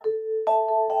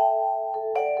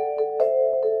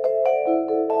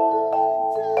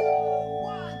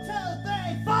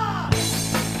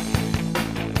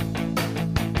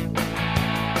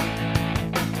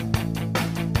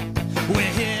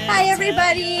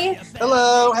everybody.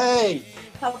 Hello. Hey.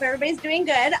 Hope everybody's doing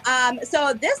good.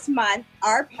 So this month,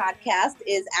 our podcast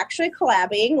is actually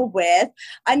collabing with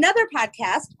another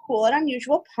podcast, Cool and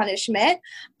Unusual Punishment.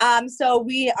 So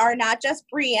we are not just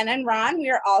Brianna and Ron.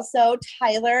 We are also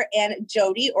Tyler and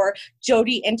Jody, or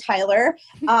Jody and Tyler.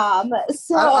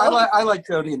 I like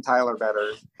Jody and Tyler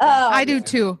better. I do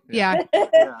too. Yeah.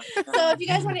 So if you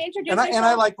guys want to introduce yourself. And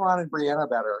I like Ron and Brianna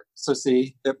better. So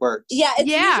see, it works. Yeah, it's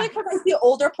usually because the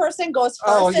older person goes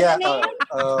first in the name.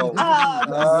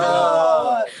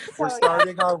 We're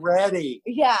starting already.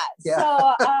 Yeah.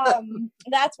 So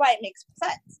that's why it makes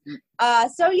sense.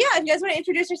 So yeah, if you guys want to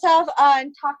introduce yourself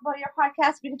and talk about your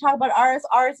podcast, we can talk about ours.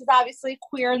 Ours is obviously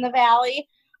Queer in the Valley,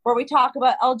 where we talk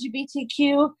about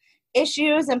LGBTQ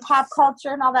issues and pop culture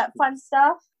and all that fun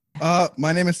stuff.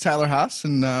 My name is Tyler Haas,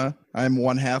 and I'm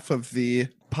one half of the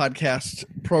podcast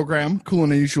program, Cool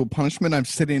and Unusual Punishment. I'm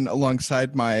sitting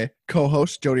alongside my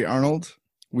co-host, Jody Arnold.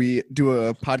 We do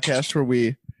a podcast where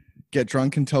we get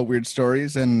drunk and tell weird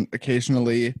stories and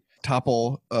occasionally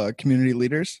topple community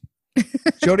leaders.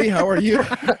 Jody, how are you?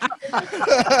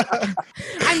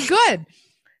 I'm good.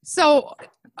 So,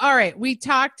 all right, we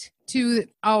talked to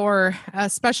our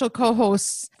special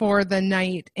co-hosts for the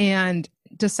night and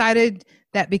decided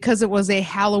that because it was a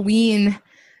Halloween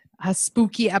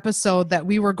spooky episode that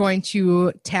we were going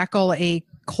to tackle a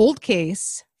cold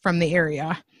case from the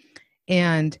area.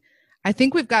 And I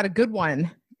think we've got a good one.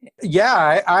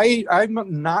 Yeah,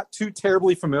 I'm not too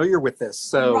terribly familiar with this.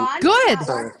 So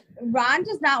Ron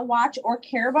does not watch or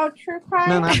care about true crime.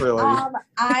 No, not really.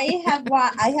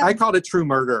 I called it true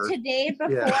murder. Today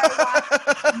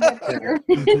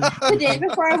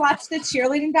before I watched the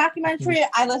cheerleading documentary,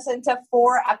 I listened to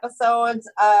 4 episodes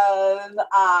of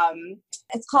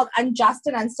it's called Unjust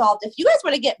and Unsolved. If you guys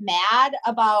want to get mad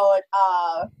about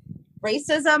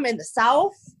racism in the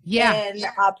South, in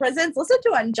prisons, listen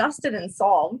to Unjust and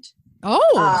Unsolved.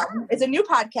 It's a new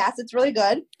podcast. It's really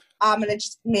good. And it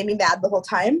just made me mad the whole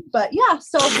time. But yeah,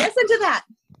 so listen to that.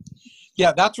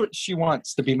 Yeah, that's what she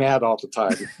wants, to be mad all the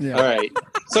time. Yeah. All right.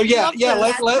 So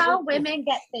that's how women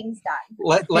get things done.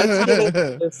 Let's get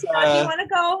this. You want to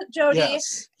go, Jody?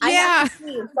 Yes. I have to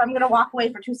leave, so I'm going to walk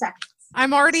away for 2 seconds.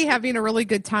 I'm already having a really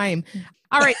good time.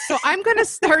 All right, so I'm going to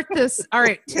start this. All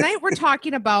right, tonight we're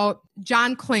talking about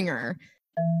John Klinger.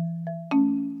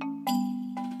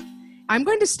 I'm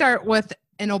going to start with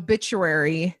an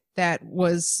obituary that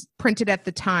was printed at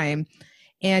the time,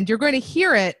 and you're going to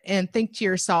hear it and think to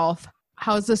yourself,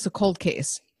 how is this a cold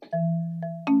case?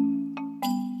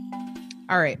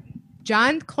 All right.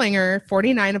 John Klinger,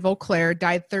 49 of Eau Claire,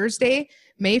 died Thursday,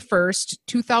 May 1st,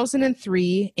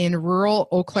 2003 in rural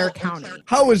Eau Claire County.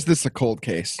 How is this a cold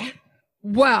case?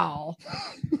 Well,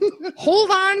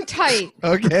 hold on tight.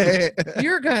 Okay.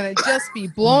 You're going to just be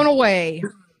blown away.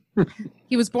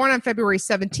 He was born on February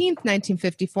 17th,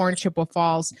 1954 in Chippewa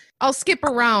Falls. I'll skip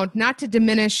around, not to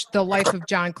diminish the life of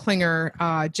John Klinger.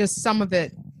 Just some of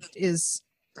it is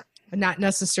not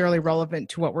necessarily relevant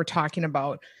to what we're talking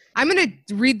about. I'm going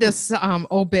to read this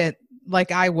obit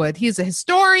like I would. He's a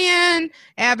historian,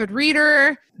 avid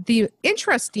reader. The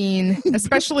interesting,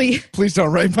 especially... Please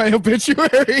don't write my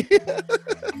obituary.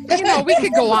 We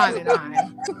could go on and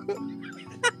on.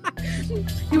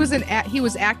 He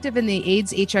was active in the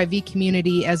AIDS HIV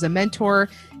community as a mentor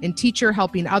and teacher,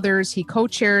 helping others. He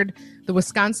co-chaired the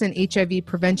Wisconsin HIV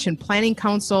Prevention Planning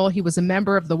Council. He was a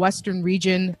member of the Western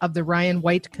region of the Ryan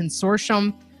White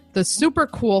Consortium. The super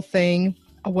cool thing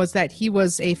was that he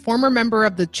was a former member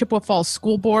of the Chippewa Falls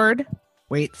School Board.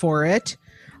 Wait for it.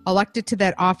 Elected to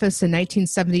that office in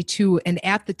 1972, and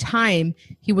at the time,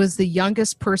 he was the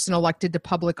youngest person elected to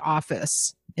public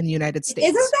office in the United States.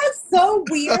 Isn't that so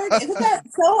weird? Isn't that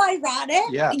so ironic?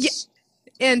 Yes.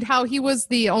 Yeah. And how he was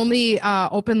the only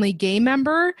openly gay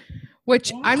member,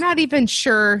 which I'm not even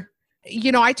sure.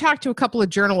 I talked to a couple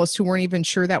of journalists who weren't even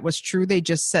sure that was true. They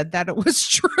just said that it was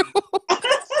true.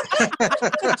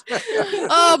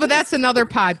 Oh, but that's another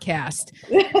podcast.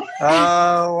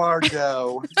 Oh,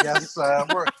 Margo. Yes,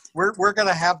 we're going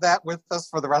to have that with us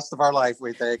for the rest of our life,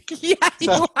 we think. Yeah,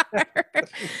 you are.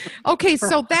 Okay,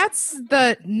 so that's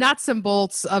the nuts and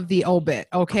bolts of the obit,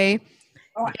 okay?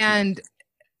 And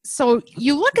so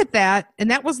you look at that,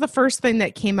 and that was the first thing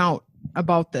that came out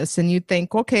about this, and you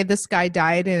think, okay, this guy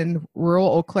died in rural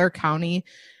Eau Claire County.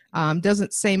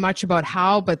 Doesn't say much about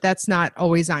how, but that's not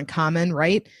always uncommon,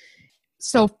 right?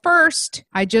 So first,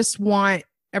 I just want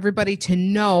everybody to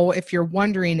know, if you're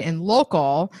wondering, in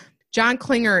local, John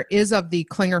Klinger is of the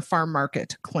Klinger Farm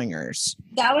Market Klingers.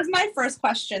 That was my first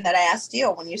question that I asked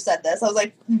you when you said this. I was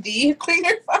like, the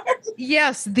Klinger Farm?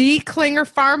 Yes, the Klinger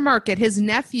Farm Market. His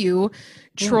nephew,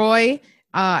 Troy,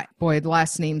 Boy, the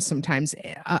last name sometimes.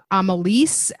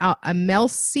 Amelese,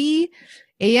 Amelese,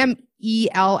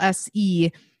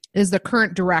 Amelse is the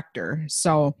current director.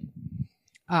 So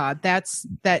that's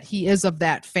that he is of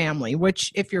that family,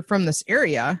 which if you're from this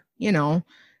area, you know,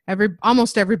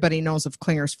 almost everybody knows of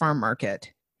Klinger's Farm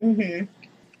Market. Mm-hmm.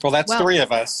 Well, that's three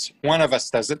of us. One of us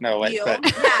doesn't know it. But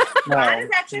Yeah. no. Ron is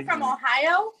actually from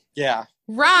Ohio. Yeah.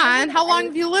 Ron, how long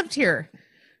have you lived here?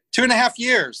 2.5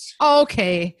 years. Oh,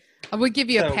 okay. I would give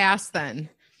you a So- pass then.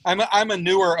 I'm a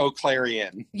newer Eau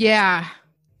Clairian. Yeah.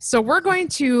 So we're going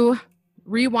to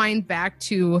rewind back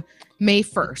to May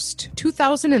 1st,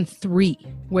 2003,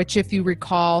 which, if you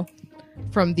recall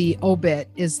from the obit,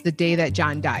 is the day that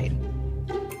John died.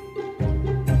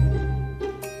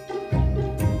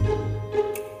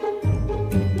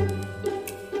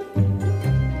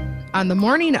 On the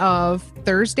morning of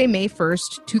Thursday, May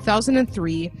 1st,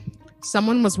 2003,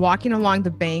 someone was walking along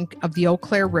the bank of the Eau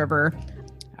Claire River.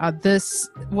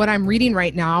 What I'm reading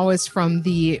right now is from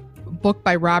the book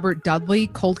by Robert Dudley,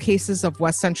 Cold Cases of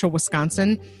West Central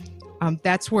Wisconsin.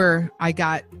 That's where I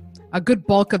got a good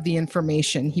bulk of the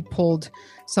information. He pulled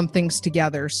some things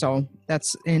together,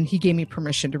 and he gave me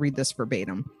permission to read this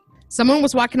verbatim. Someone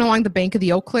was walking along the bank of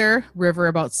the Eau Claire River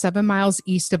about 7 miles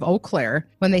east of Eau Claire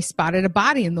when they spotted a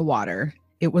body in the water.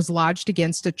 It was lodged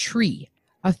against a tree.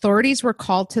 Authorities were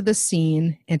called to the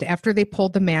scene, and after they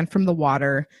pulled the man from the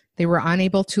water, they were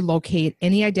unable to locate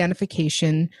any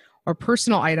identification or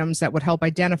personal items that would help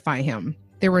identify him.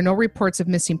 There were no reports of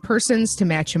missing persons to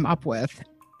match him up with.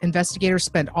 Investigators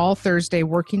spent all Thursday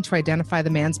working to identify the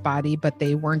man's body, but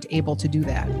they weren't able to do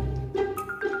that.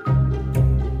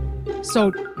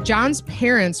 So John's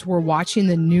parents were watching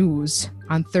the news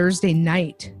on Thursday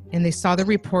night, and they saw the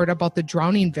report about the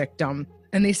drowning victim,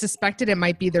 and they suspected it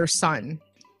might be their son.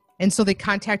 And so they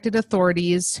contacted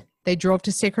authorities. They drove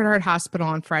to Sacred Heart Hospital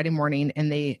on Friday morning,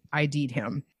 and they ID'd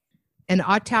him. An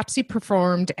autopsy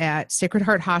performed at Sacred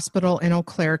Heart Hospital in Eau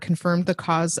Claire confirmed the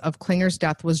cause of Klinger's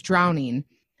death was drowning.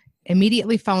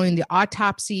 Immediately following the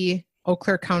autopsy, Eau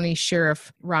Claire County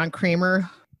Sheriff Ron Kramer,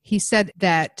 he said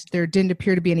that there didn't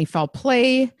appear to be any foul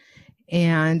play,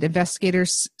 and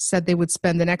investigators said they would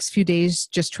spend the next few days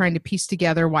just trying to piece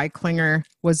together why Klinger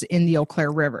was in the Eau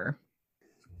Claire River.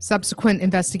 Subsequent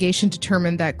investigation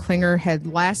determined that Klinger had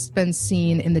last been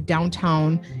seen in the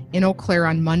downtown in Eau Claire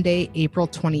on Monday, April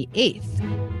 28th.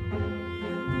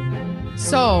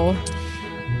 So,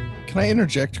 Can I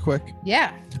interject quick?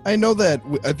 yeah. I know that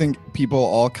I think people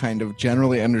all kind of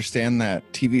generally understand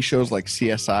that TV shows like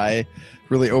CSI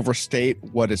really overstate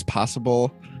what is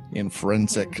possible in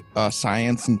forensic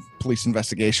science and police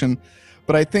investigation.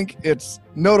 But I think it's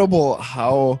notable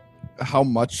how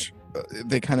much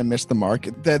they kind of missed the mark.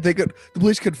 That the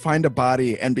police could find a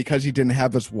body, and because he didn't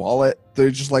have his wallet,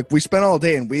 they're just like, we spent all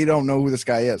day and we don't know who this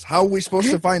guy is. How are we supposed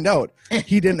to find out?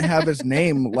 He didn't have his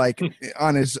name like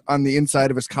on the inside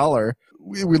of his collar.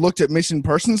 We looked at missing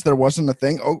persons. There wasn't a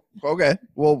thing. Oh, okay.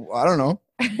 Well, I don't know.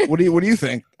 What do you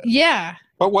think? Yeah.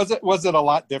 But was it a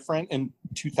lot different in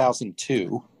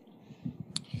 2002?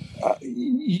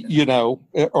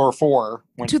 Or 4?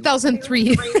 When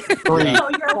 2003. 3.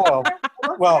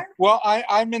 Well,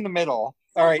 I'm in the middle.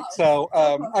 All right. So,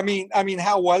 I mean,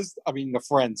 how was the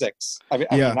forensics?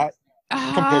 Not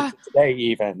compared to today,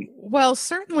 even. Well,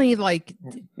 certainly, like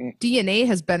DNA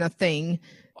has been a thing.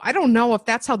 I don't know if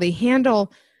that's how they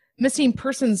handle missing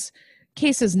persons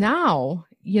cases now,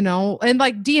 and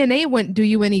like DNA wouldn't do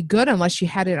you any good unless you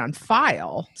had it on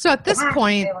file. So at this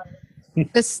point,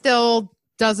 this still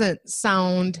doesn't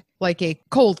sound like a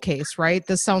cold case, right?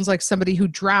 This sounds like somebody who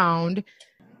drowned.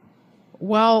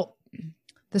 Well,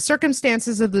 the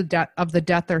circumstances of the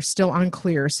death are still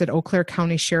unclear, said Eau Claire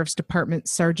County Sheriff's Department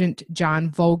Sergeant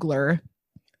John Vogler.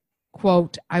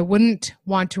 Quote, I wouldn't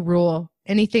want to rule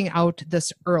anything out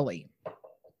this early.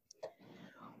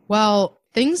 Well,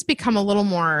 things become a little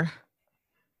more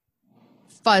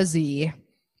fuzzy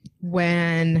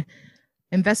when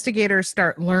investigators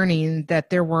start learning that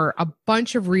there were a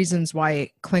bunch of reasons why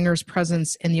Klinger's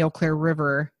presence in the Eau Claire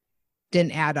River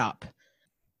didn't add up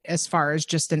as far as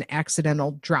just an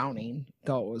accidental drowning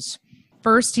goes.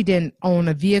 First, he didn't own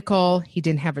a vehicle. He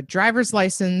didn't have a driver's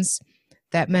license.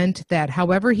 That meant that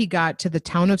however he got to the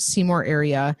town of Seymour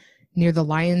area near the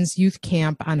Lions Youth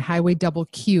Camp on Highway Double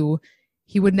Q,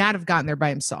 he would not have gotten there by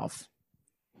himself.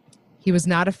 He was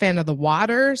not a fan of the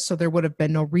water, so there would have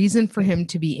been no reason for him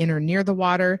to be in or near the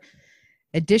water.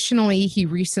 Additionally, he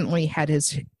recently had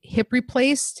his hip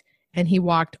replaced, and he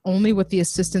walked only with the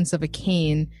assistance of a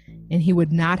cane, and he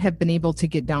would not have been able to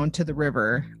get down to the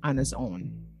river on his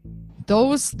own.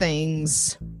 Those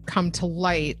things come to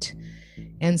light,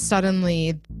 and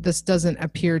suddenly this doesn't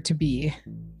appear to be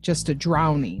just a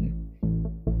drowning.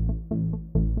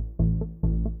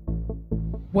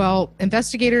 Well,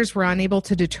 investigators were unable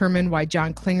to determine why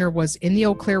John Klinger was in the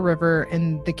Eau Claire River,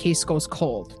 and the case goes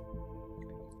cold.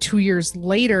 2 years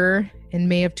later, in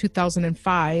May of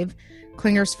 2005,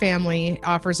 Klinger's family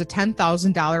offers a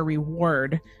 $10,000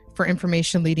 reward for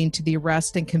information leading to the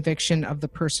arrest and conviction of the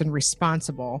person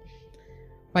responsible.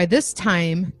 By this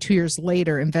time, 2 years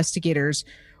later, investigators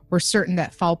were certain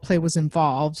that foul play was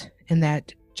involved and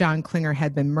that John Klinger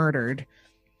had been murdered.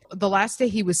 The last day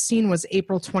he was seen was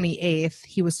April 28th.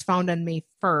 He was found on May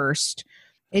 1st.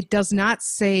 It does not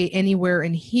say anywhere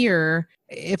in here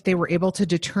if they were able to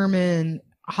determine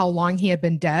how long he had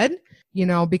been dead,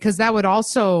 because that would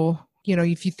also,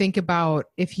 if you think about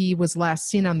if he was last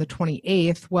seen on the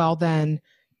 28th, well, then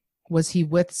was he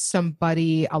with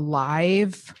somebody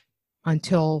alive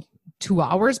until 2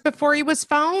 hours before he was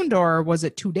found, or was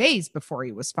it 2 days before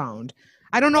he was found?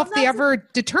 I don't know if they ever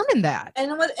determined that.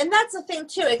 And that's the thing,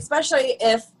 too, especially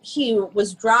if he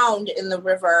was drowned in the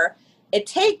river. It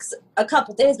takes a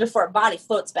couple days before a body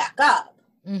floats back up.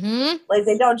 Mm-hmm. Like,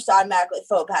 they don't just automatically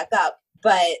float back up.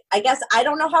 But I guess I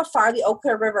don't know how far the Eau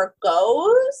Claire River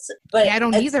goes. But yeah, I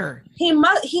don't either. He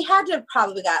had to have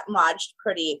probably got lodged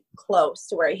pretty close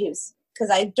to where he was. Because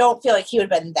I don't feel like he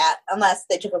would have been that, unless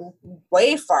they took him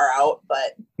way far out.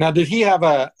 But now, did he have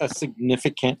a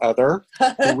significant other?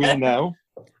 Do we know?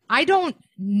 I don't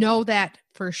know that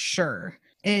for sure.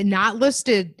 And not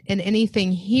listed in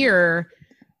anything here.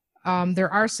 There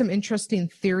are some interesting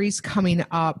theories coming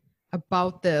up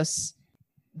about this.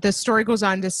 The story goes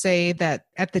on to say that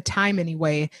at the time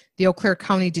anyway, the Eau Claire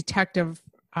County detective,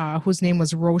 whose name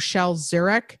was Rochelle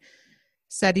Zurek,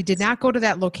 said he did not go to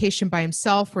that location by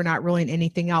himself. We're not ruling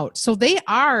anything out. So they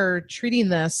are treating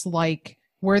this like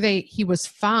where he was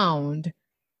found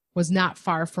was not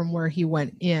far from where he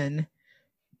went in.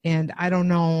 And I don't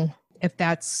know if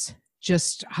that's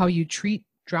just how you treat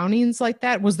drownings like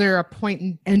that. Was there a point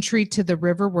in entry to the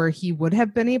river where he would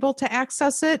have been able to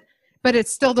access it? But it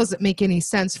still doesn't make any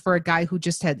sense for a guy who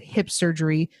just had hip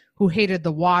surgery, who hated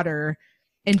the water,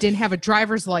 and didn't have a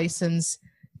driver's license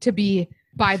to be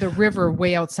by the river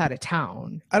way outside of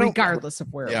town, regardless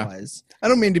of where it was. I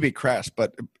don't mean to be crass,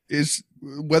 but is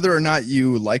whether or not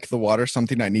you like the water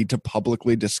something I need to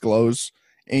publicly disclose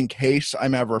in case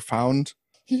I'm ever found?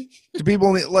 Do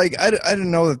people like, I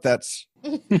didn't know that's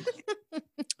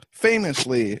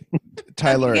famously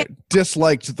Tyler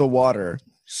disliked the water.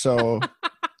 So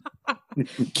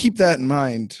keep that in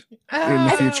mind in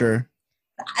the future.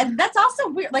 That's also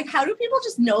weird. Like, how do people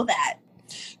just know that?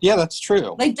 Yeah, that's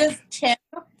true. Like, does Tim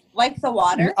like the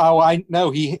water? Oh, I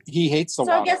know. He hates the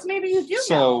water. So I guess maybe you do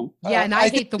know. Yeah, and I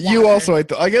hate the water. You also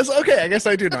hate I guess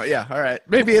I do know. Yeah, all right.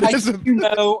 Maybe it isn't.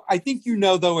 I think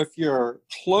though, if you're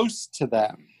close to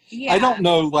them. Yeah. I don't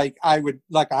know, like I would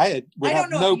I don't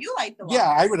know if you like the water. Yeah,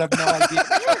 I would have no idea.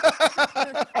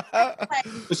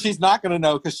 But she's not going to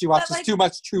know because she watches too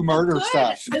much true murder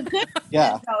stuff. The good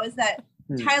thing, though, is that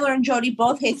Tyler and Jody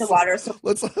both hate the water. So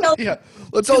let's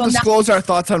all disclose our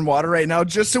thoughts on water right now,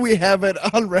 just so we have it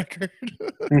on record.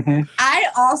 Mm-hmm.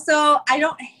 I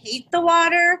don't hate the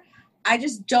water. I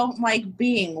just don't like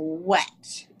being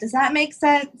wet. Does that make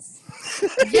sense?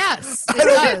 Yes, it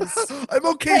does. I'm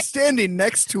okay standing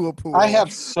next to a pool. I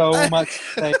have so much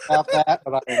to say about that,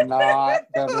 but I'm not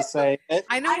going to say it.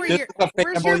 I know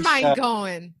where's your mind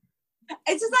going?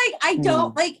 It's just like I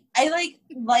don't I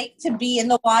like to be in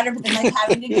the water, but then like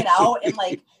having to get out and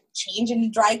like change into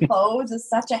dry clothes is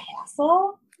such a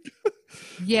hassle.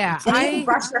 Yeah, I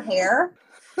brush your hair.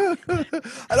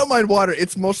 I don't mind water.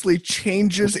 It's mostly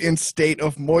changes in state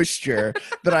of moisture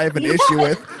that I have an issue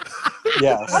with.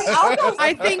 Yes.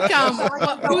 I think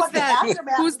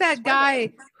who's that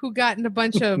guy who got in a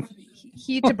bunch of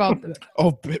heat about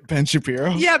Ben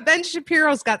Shapiro? Yeah, Ben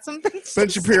Shapiro's got something. Ben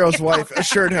Shapiro's wife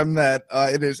assured him that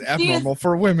it is abnormal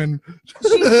for women.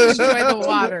 She enjoy the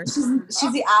water.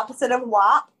 She's the opposite of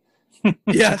WAP.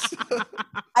 Yes.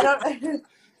 I don't.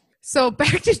 So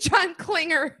back to John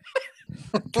Klinger.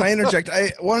 Can I interject?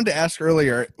 I wanted to ask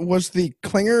earlier, was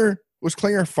Klinger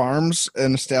Farms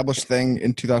an established thing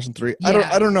in 2003? Yeah.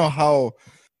 I don't know how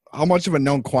much of a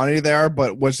known quantity they are,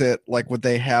 but was it like, would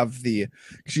they have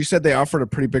because you said they offered a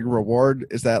pretty big reward.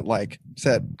 Is that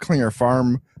Klinger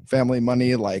Farm family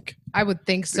money? Like, I would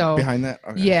think so. Behind that?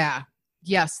 Okay. Yeah.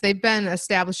 Yes. They've been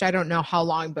established. I don't know how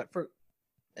long, but for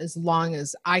as long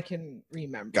as I can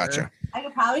remember. Gotcha. I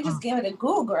could probably just give it a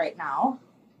Google right now.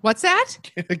 What's that?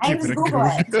 I just Google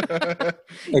it.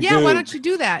 Yeah, why don't you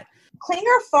do that?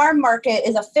 Klinger Farm Market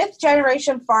is a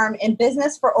 5th-generation farm in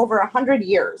business for over 100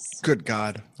 years. Good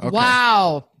God. Okay.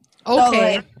 Wow.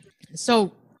 Okay.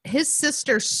 So his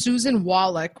sister, Susan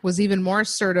Wallach, was even more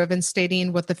assertive in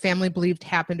stating what the family believed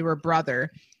happened to her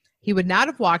brother. He would not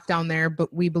have walked down there,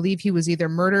 but we believe he was either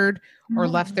murdered or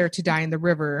left there to die in the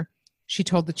river, she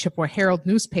told the Chippewa Herald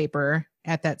newspaper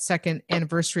at that second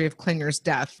anniversary of Klinger's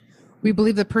death. We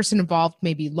believe the person involved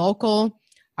may be local.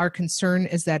 Our concern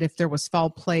is that if there was foul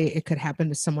play, it could happen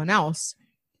to someone else.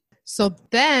 So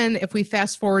then, if we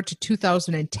fast forward to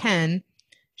 2010,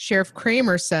 Sheriff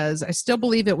Kramer says, I still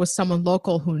believe it was someone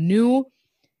local who knew.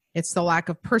 It's the lack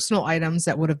of personal items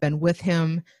that would have been with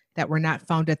him that were not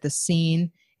found at the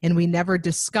scene, and we never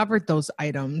discovered those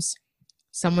items.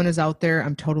 Someone is out there.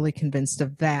 I'm totally convinced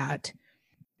of that.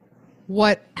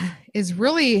 What is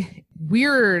really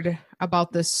weird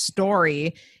about this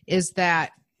story is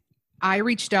that I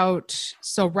reached out.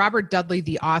 So Robert Dudley,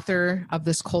 the author of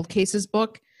this Cold Cases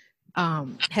book,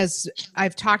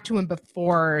 I've talked to him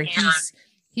before.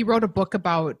 He wrote a book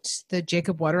about the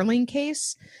Jacob Wetterling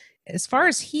case. As far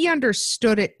as he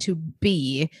understood it to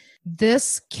be,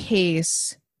 this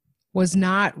case was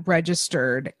not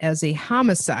registered as a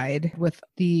homicide with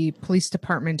the police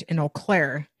department in Eau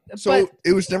Claire. So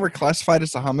it was never classified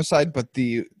as a homicide, but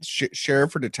the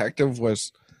sheriff or detective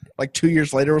was like 2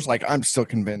 years later was like, I'm still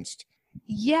convinced.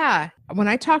 Yeah. When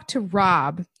I talked to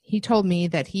Rob, he told me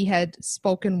that he had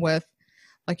spoken with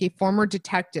like a former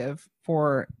detective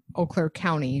for Eau Claire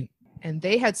County, and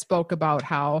they had spoke about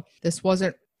how this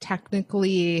wasn't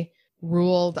technically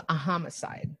ruled a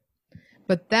homicide.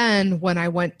 But then when I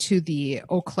went to the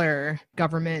Eau Claire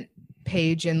government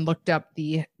page and looked up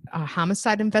the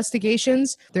homicide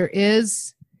investigations, there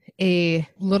is a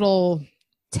little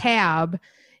tab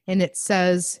and it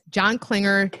says John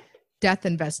Klinger death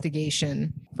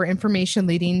investigation for information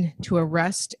leading to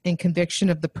arrest and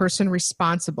conviction of the person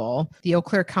responsible. The Eau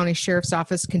Claire County Sheriff's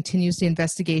Office continues the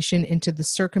investigation into the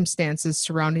circumstances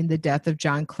surrounding the death of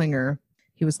John Klinger.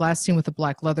 He was last seen with a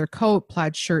black leather coat,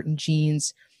 plaid shirt, and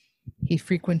jeans. He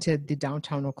frequented the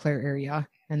downtown Eau Claire area,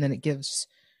 and then it gives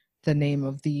the name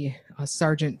of the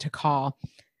sergeant to call.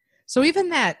 So even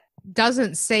that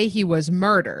doesn't say he was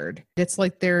murdered. It's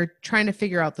like they're trying to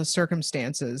figure out the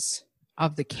circumstances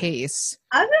of the case.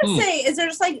 I was going to say, is there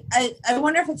just like, I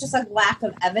wonder if it's just like lack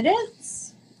of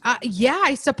evidence? Yeah,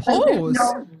 I suppose.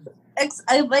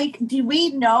 Do we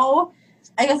know?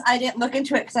 I guess I didn't look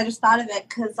into it because I just thought of it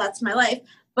because that's my life.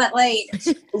 But like,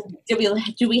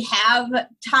 do we have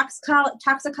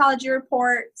toxicology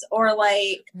reports or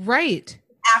like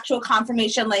actual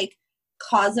confirmation, like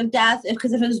cause of death?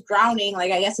 Because if it was drowning,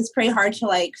 like I guess it's pretty hard to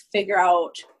like figure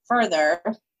out further.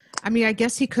 I mean, I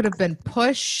guess he could have been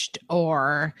pushed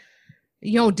or,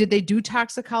 did they do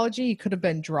toxicology? He could have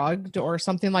been drugged or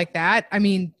something like that. I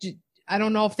mean, I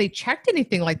don't know if they checked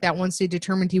anything like that once they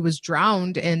determined he was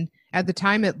drowned. And at the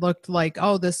time it looked like,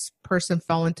 oh, this person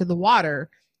fell into the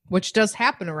water, which does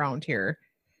happen around here.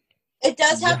 It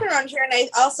does happen around here. And I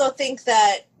also think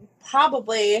that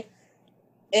probably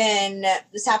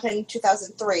this happened in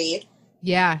 2003.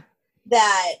 Yeah.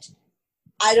 That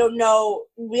I don't know.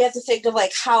 We have to think of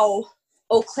like how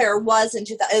Eau Claire was in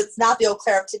 2000. It's not the Eau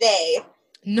Claire of today.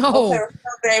 No. Eau Claire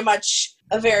was very much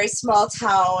a very small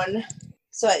town.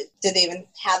 So I didn't even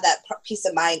have that peace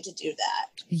of mind to do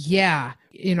that. Yeah.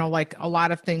 Like a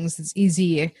lot of things, it's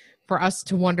easy for us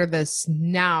to wonder this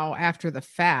now after the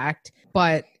fact,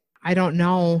 but I don't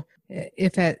know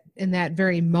if in that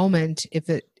very moment,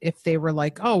 if they were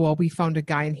like, oh, well, we found a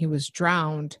guy and he was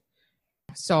drowned.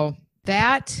 So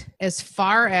that, as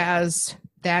far as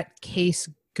that case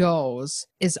goes,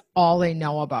 is all I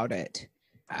know about it.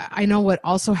 I know what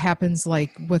also happens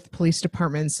like with police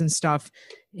departments and stuff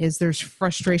is there's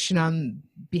frustration on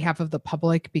behalf of the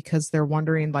public because they're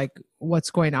wondering like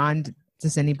what's going on.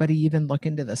 Does anybody even look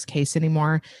into this case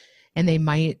anymore? And they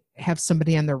might have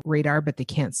somebody on their radar, but they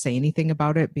can't say anything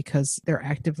about it because they're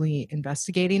actively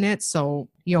investigating it. So,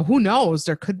 who knows?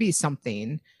 There could be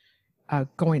something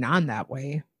going on that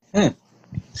way.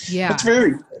 Yeah. It's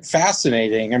very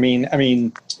fascinating. I mean,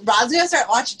 Rob's gonna start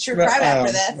watching True Crime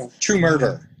after this. True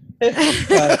Murder. True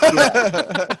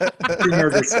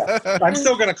Murder stuff. I'm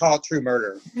still going to call it True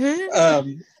Murder.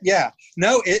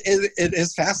 No, it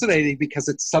is fascinating because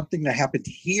it's something that happened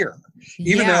here,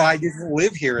 even though I didn't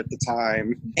live here at the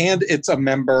time, and it's a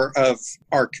member of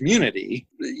our community.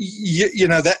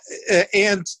 That,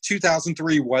 and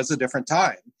 2003 was a different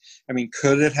time. I mean,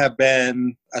 could it have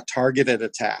been a targeted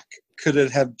attack? Could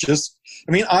it have just?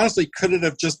 I mean, honestly, could it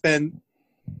have just been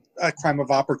a crime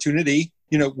of opportunity?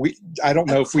 I don't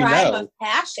know if we know. A crime of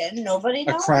passion. Nobody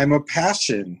knows. A crime of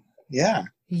passion. Yeah.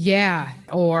 Yeah.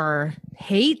 Or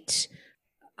hate.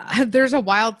 There's a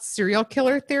wild serial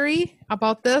killer theory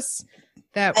about this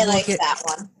that I we'll like get, that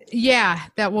one. yeah,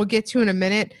 that we'll get to in a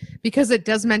minute, because it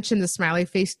does mention the smiley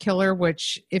face killer,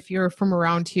 which if you're from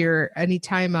around here,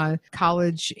 anytime a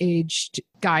college-aged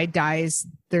guy dies,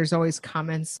 there's always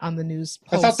comments on the news.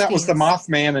 I thought that was the postings.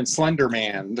 Mothman and Slender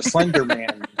Man. The Slender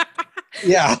Man.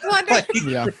 Yeah. Slender-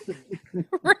 Yeah.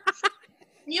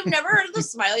 You've never heard of the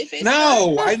smiley face?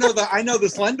 No, I know the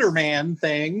Slender Man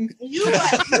thing.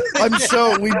 I'm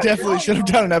so we definitely should have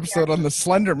done an episode on the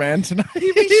Slender Man tonight.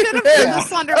 We should have done the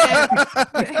Slender Man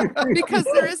because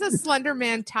there is a Slender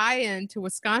Man tie-in to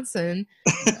Wisconsin.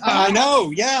 I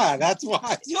know. Yeah, that's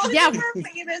why. Yeah, we're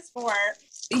famous for.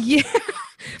 Yeah,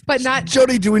 but not.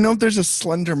 Jody, do we know if there's a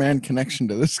Slender Man connection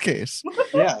to this case?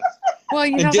 Yeah. Well,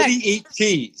 you And know did that he eat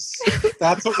cheese?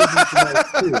 That's what we need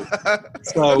to know too.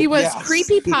 So he was yes.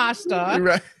 creepy pasta.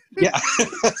 Right. Yeah.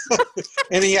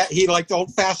 And he liked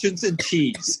old fashions and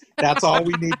cheese. That's all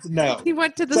we need to know. He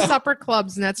went to the supper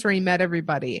clubs, and that's where he met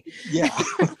everybody. Yeah.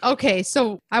 Okay,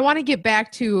 so I want to get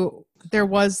back to, there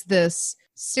was this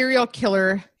serial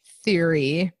killer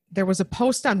theory. There was a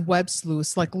post on Web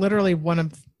Sleuth, like literally one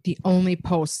of the only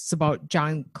posts about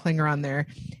John Klinger on there.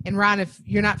 And Ron, if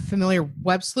you're not familiar,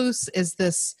 Web Sleuth is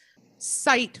this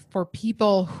site for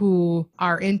people who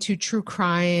are into true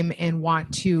crime and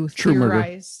want to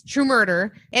theorize true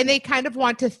murder. And they kind of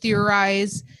want to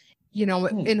theorize, you know,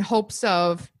 in hopes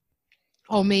of,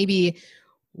 oh, maybe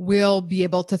we'll be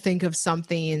able to think of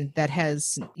something that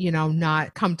has, you know,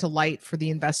 not come to light for the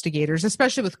investigators,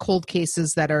 especially with cold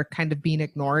cases that are kind of being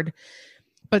ignored.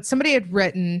 But somebody had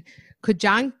written, could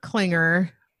John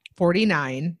Klinger,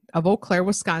 49, of Eau Claire,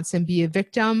 Wisconsin, be a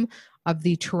victim of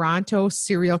the Toronto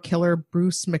serial killer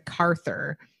Bruce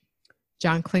McArthur?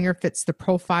 John Klinger fits the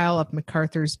profile of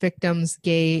McArthur's victims: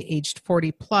 gay, aged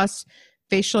 40 plus,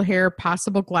 facial hair,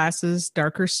 possible glasses,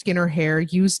 darker skin or hair,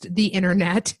 used the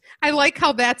internet. I like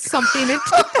how that's something in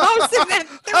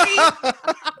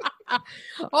 2003.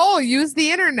 Oh, use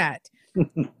the internet.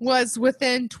 Was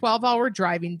within 12-hour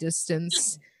driving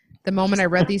distance. The moment I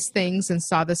read these things and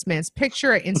saw this man's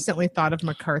picture, I instantly thought of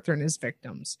McArthur and his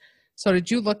victims. So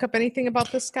did you look up anything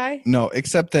about this guy? No,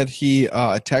 except that he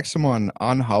attacked someone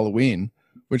on Halloween,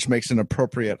 which makes an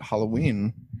appropriate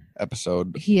Halloween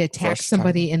episode. He attacked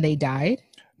somebody and they died?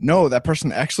 No, that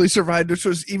person actually survived, which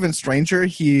was even stranger.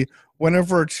 He went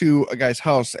over to a guy's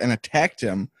house and attacked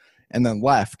him and then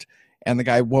left. And the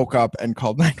guy woke up and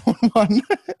called 911.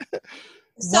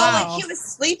 So, Wow. like, he was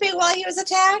sleeping while he was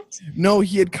attacked? No,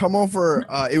 he had come over.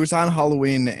 It was on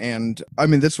Halloween, and I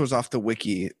mean, this was off the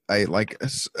wiki. I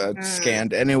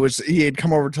scanned, and it was he had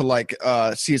come over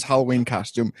to see his Halloween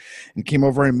costume, and came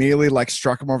over and immediately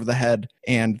struck him over the head.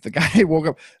 And the guy woke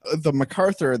up. The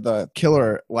McArthur, the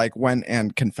killer, went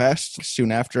and confessed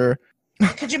soon after.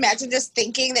 Could you imagine just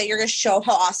thinking that you're going to show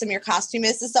how awesome your costume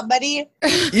is to somebody?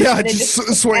 Yeah, And they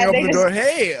just swing open the door.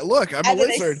 Hey, look, I'm a and then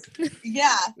lizard.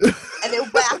 Yeah. And they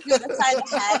whack you on the side of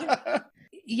the head.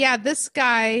 Yeah, this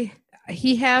guy,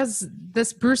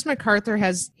 Bruce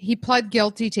McArthur he pled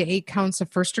guilty to 8 counts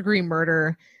of first-degree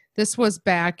murder. This was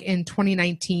back in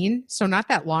 2019, so not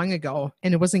that long ago,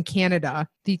 and it was in Canada.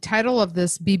 The title of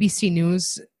this BBC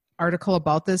News article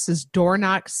about this is "Door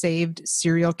Knock Saved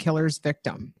Serial Killer's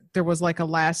Victim." There was a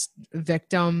last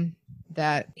victim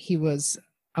that he was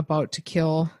about to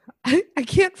kill. I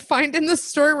can't find in the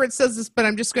story where it says this, but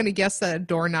I'm just going to guess that a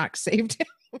door knock saved him.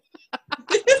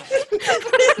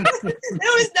 It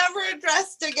was never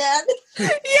addressed again. Yeah,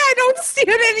 I don't see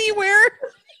it anywhere.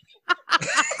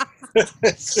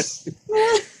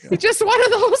 Just one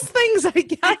of those things, I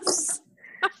guess.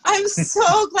 I'm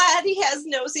so glad he has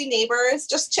nosy neighbors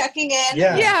just checking in.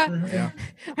 Yeah. Yeah.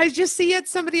 I just see it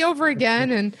somebody over again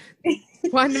and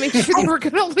wanted to make sure they were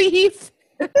going to leave.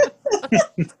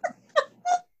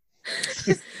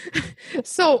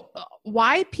 So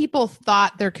why people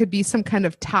thought there could be some kind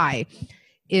of tie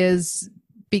is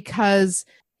because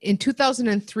in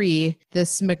 2003,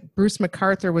 this Bruce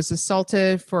McArthur was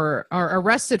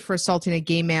arrested for assaulting a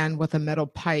gay man with a metal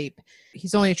pipe.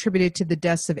 He's only attributed to the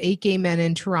deaths of 8 gay men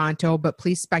in Toronto, but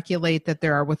police speculate that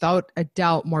there are without a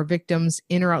doubt more victims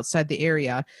in or outside the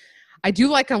area. I do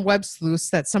like on Web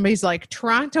Sleuth that somebody's like,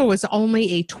 Toronto is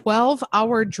only a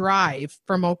 12-hour drive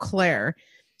from Eau Claire,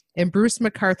 and Bruce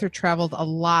McArthur traveled a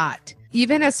lot,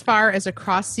 even as far as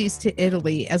across seas to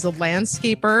Italy as a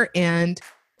landscaper and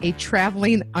a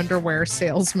traveling underwear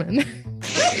salesman.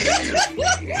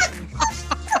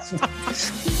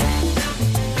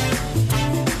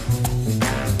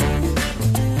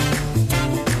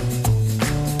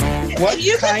 What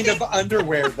kind of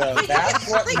underwear, though? That's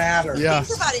what matters. Yeah.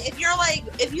 Think about it.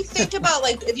 If you think about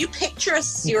if you picture a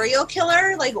serial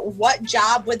killer, what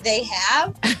job would they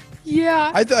have?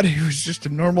 Yeah. I thought he was just a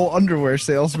normal underwear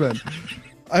salesman.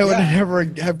 I would never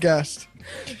have guessed.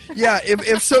 Yeah,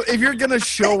 if you're gonna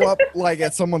show up like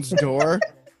at someone's door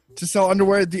to sell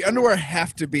underwear, the underwear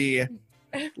have to be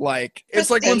like, it's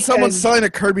like when someone's selling a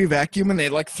Kirby vacuum and they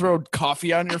like throw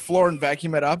coffee on your floor and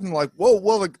vacuum it up and like,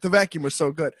 whoa, the vacuum was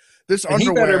so good. This and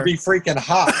underwear he better be freaking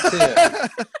hot too.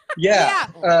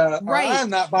 Right. I'm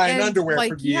not buying And, underwear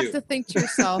like, from you have to think to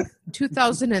yourself,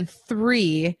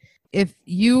 2003, if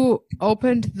you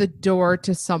opened the door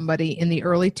to somebody in the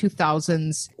early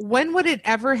 2000s, when would it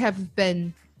ever have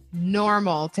been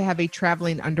normal to have a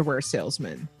traveling underwear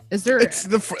salesman? Is there? It's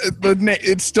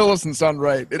it still doesn't sound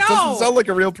right. It doesn't sound like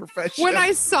a real profession. When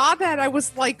I saw that, I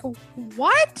was like,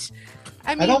 what?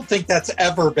 I mean, I don't think that's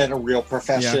ever been a real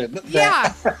profession.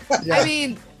 Yeah. I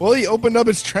mean, well, he opened up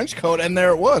his trench coat and there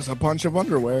it was, a bunch of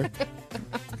underwear.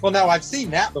 Well, now I've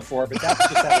seen that before, but that's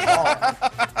just at a bar.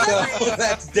 So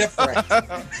that's different.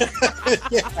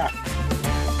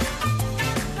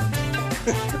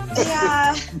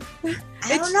 Yeah.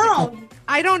 I don't know.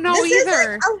 I don't know this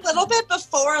either. Is like a little bit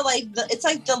before, like, it's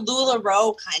like the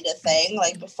LuLaRoe kind of thing,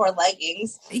 like before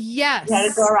leggings. Yes. You had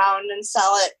to go around and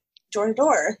sell it door to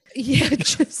door. Yeah,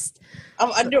 just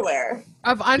of underwear.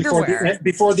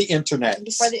 Before the internet.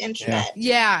 Before the internet.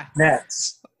 Yeah.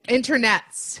 Nets.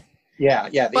 Internets. Yeah,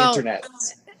 the internet.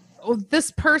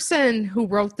 This person who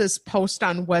wrote this post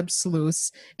on Web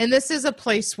Sleuths, and this is a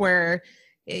place where,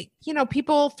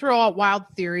 people throw out wild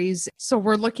theories. So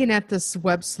we're looking at this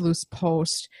Web Sleuths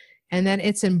post, and then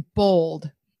it's in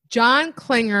bold. John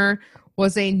Klinger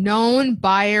was a known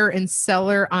buyer and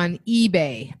seller on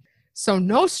eBay, so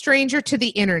no stranger to the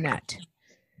internet,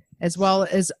 as well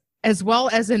as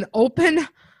an open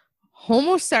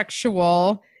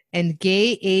homosexual and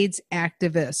gay AIDS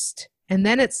activist. And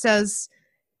then it says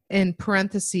in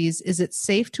parentheses, is it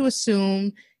safe to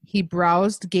assume he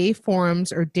browsed gay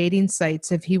forums or dating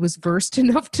sites if he was versed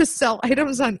enough to sell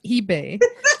items on eBay?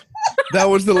 That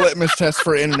was the litmus test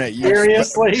for internet use.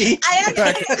 Seriously? I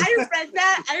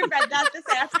read that this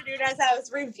afternoon as I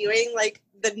was reviewing like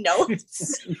the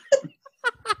notes.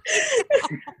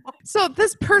 So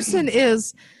this person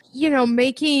is,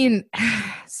 making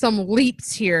some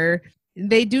leaps here.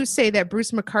 They do say that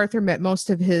Bruce McArthur met most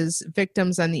of his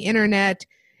victims on the internet.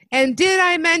 And did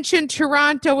I mention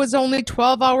Toronto was only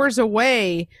 12 hours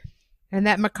away and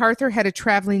that McArthur had a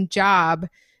traveling job?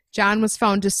 John was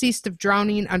found deceased of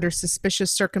drowning under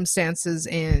suspicious circumstances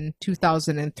in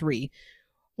 2003.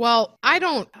 Well,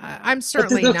 I'm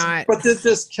certainly not. But did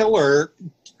this killer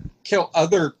kill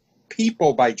other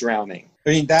people by drowning? I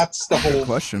mean, that's the whole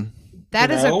question.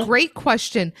 That is a great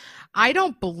question. I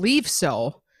don't believe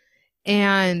so.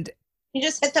 And he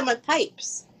just hit them with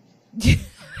pipes.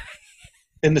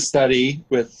 In the study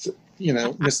with,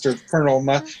 Mr. Colonel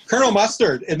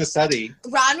Mustard in the study.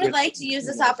 Ron would like to use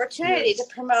this opportunity to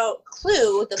promote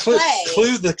Clue, the play.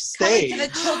 Clue, the stage. Coming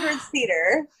to the Children's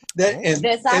Theater.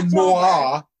 And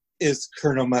Moi is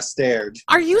Colonel Mustard.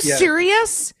 Are you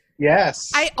serious?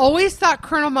 Yes. I always thought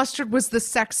Colonel Mustard was the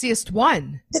sexiest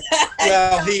one.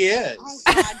 Well, he is.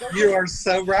 Oh, God, you are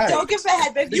so right. Don't give a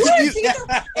head, but if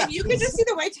you could just see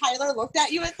the way Tyler looked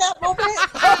at you at that moment.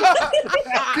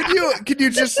 Could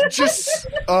you just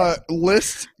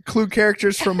list Clue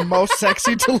characters from most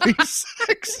sexy to least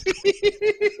sexy?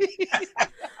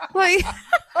 Like,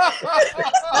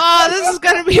 oh, this is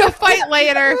going to be a fight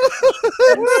later.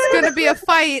 This is going to be a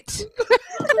fight.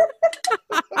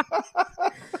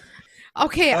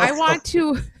 Okay, I'm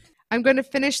going to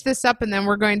finish this up and then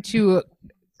we're going to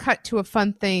cut to a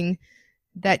fun thing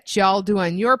that y'all do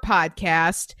on your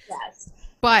podcast. Yes.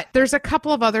 But there's a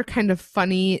couple of other kind of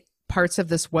funny parts of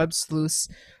this Web Sleuths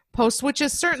post, which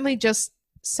is certainly just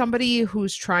somebody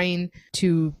who's trying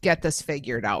to get this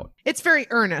figured out. It's very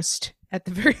earnest at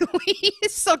the very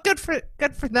least. So good for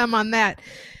them on that.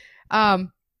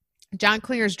 John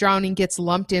Klinger's drowning gets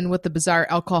lumped in with the bizarre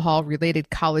alcohol-related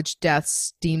college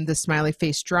deaths deemed the smiley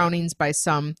face drownings by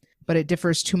some, but it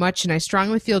differs too much, and I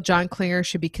strongly feel John Klinger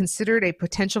should be considered a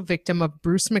potential victim of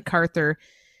Bruce McArthur,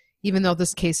 even though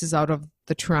this case is out of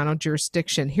the Toronto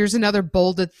jurisdiction. Here's another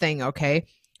bolded thing, okay?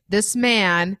 This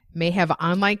man may have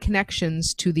online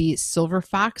connections to the Silver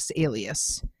Fox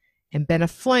alias and been a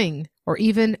fling, or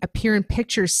even appear in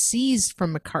pictures seized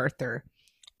from McArthur.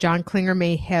 John Klinger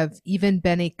may have even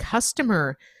been a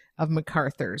customer of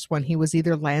McArthur's when he was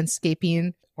either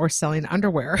landscaping or selling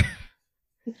underwear.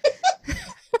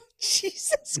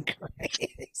 Jesus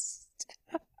Christ.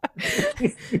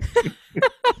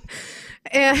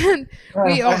 And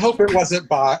I hope it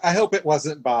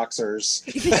wasn't boxers.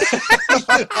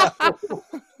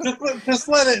 Just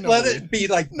let it be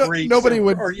like briefs. Nobody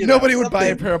would something. buy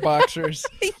a pair of boxers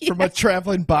from a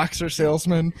traveling boxer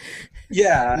salesman.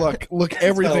 Yeah. Look,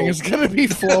 everything is going to be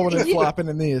flowing and flopping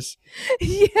in these.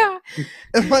 Yeah.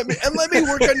 And let me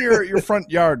work on your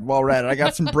front yard while we're at it. I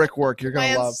got some brickwork you're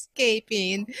going to love.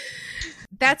 Landscaping.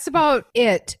 That's about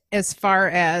it as far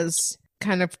as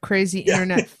kind of crazy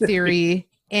internet theory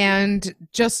and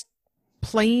just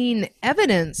plain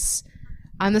evidence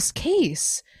on this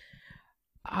case.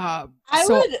 I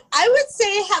would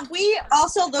say, have we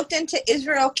also looked into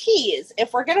Israel Keys?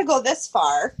 If we're going to go this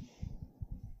far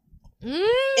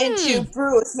into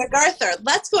Bruce MacArthur,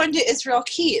 let's go into Israel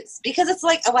Keys, because it's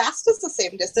like Alaska's the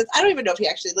same distance. I don't even know if he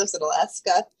actually lives in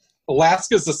Alaska.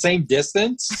 Alaska's the same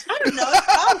distance? I don't know.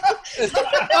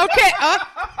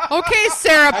 Okay,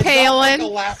 Sarah Palin.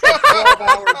 Alaska 12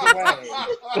 hours away.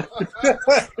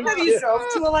 Have you drove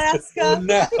to Alaska?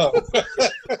 No.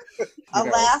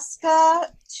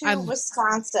 Alaska to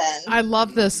Wisconsin. I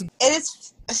love this. It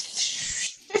is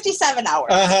 57 hours.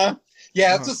 Uh-huh.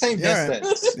 Yeah, it's the same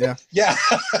distance. Yeah. Yeah.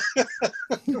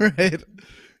 Right.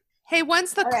 Hey,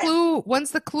 when's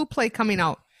the Clue play coming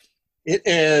out? It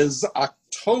is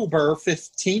October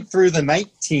 15th through the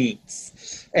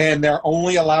 19th, and they're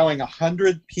only allowing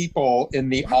 100 people in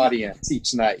the audience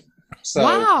each night. So,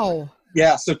 wow.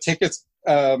 Yeah, so tickets, it's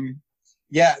going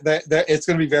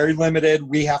to be very limited.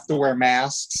 We have to wear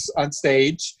masks on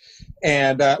stage,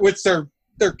 and which they're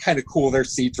kind of cool. They're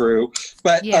see-through.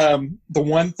 But the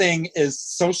one thing is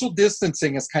social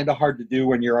distancing is kind of hard to do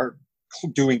when you're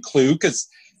doing Clue, because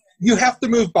you have to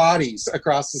move bodies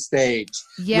across the stage.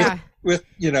 Yeah. With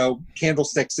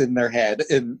candlesticks in their head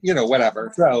and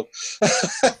whatever. So,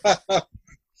 but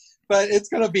it's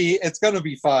gonna be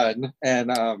fun,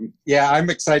 and I'm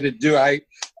excited to do. I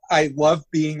love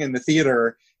being in the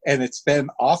theater, and it's been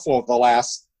awful the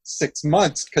last 6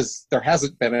 months because there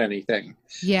hasn't been anything.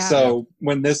 Yeah. So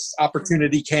when this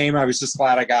opportunity came, I was just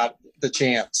glad I got the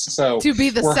chance. So to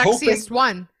be the sexiest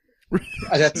one.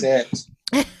 That's it.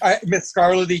 Miss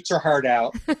Scarlett, eat your heart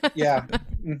out. Yeah.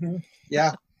 Mm-hmm.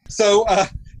 Yeah. So,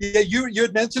 you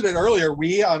had mentioned it earlier.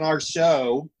 We, on our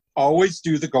show, always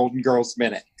do the Golden Girls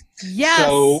Minute. Yes.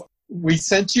 So we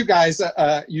sent you guys,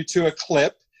 you two, a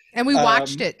clip. And we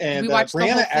watched it. And we watched Brianna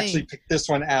the whole thing. actually picked this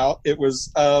one out. It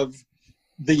was of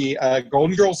the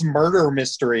Golden Girls murder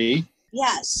mystery.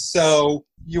 Yes. So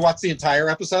you watched the entire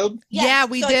episode? Yes. Yeah,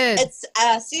 we did. It's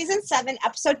season 7,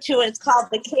 episode 2, and it's called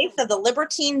The Case of the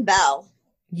Libertine Belle.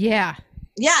 Yeah.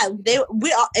 Yeah, I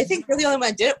think we're the only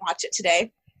one that didn't watch it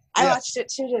today. I watched it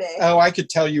too today. Oh, I could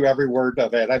tell you every word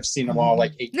of it. I've seen them all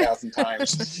like 8,000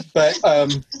 times. But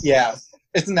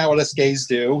isn't that what us gays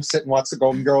do? Sit and watch the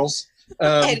Golden Girls?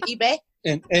 And eBay.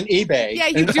 And eBay. Yeah,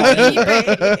 you do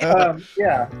eBay.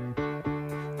 Yeah.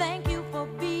 Thank you for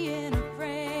being a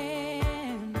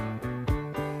friend.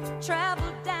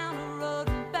 Travel down the road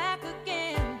and back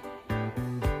again.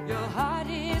 Your heart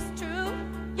is true.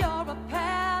 You're a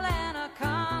pal and a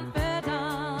confidant.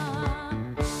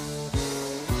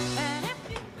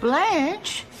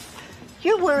 Blanche,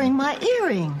 you're wearing my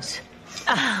earrings.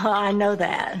 I know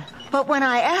that. But when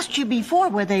I asked you before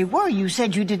where they were, you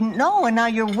said you didn't know, and now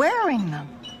you're wearing them.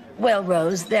 Well,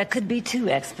 Rose, there could be 2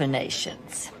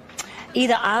 explanations.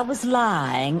 Either I was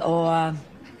lying or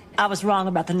I was wrong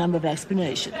about the number of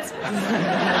explanations.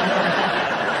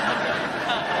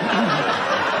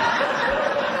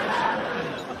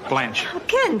 Blanche.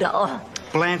 Kendall.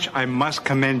 Blanche, I must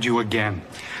commend you again.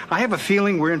 I have a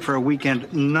feeling we're in for a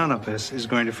weekend none of us is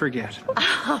going to forget.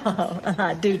 Oh,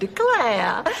 I do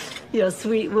declare. Your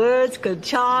sweet words could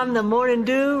charm the morning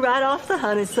dew right off the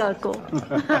honeysuckle.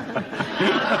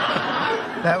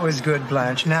 That was good,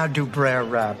 Blanche. Now do Brer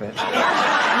Rabbit.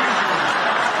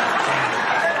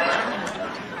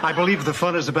 I believe the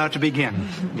fun is about to begin.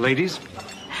 Ladies?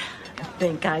 I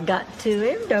think I got to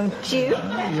him, don't you?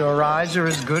 Your eyes are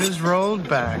as good as rolled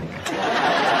back.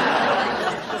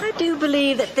 I do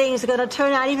believe that things are going to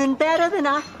turn out even better than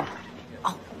I...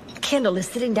 Oh, Kendall is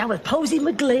sitting down with Posey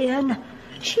McGlynn.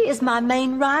 She is my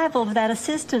main rival for that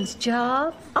assistant's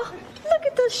job. Oh, look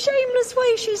at the shameless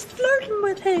way she's flirting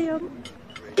with him.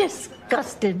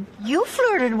 Disgusting. You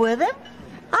flirted with him?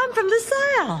 I'm from the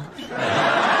South.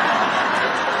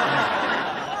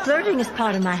 Flirting is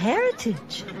part of my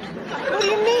heritage. What do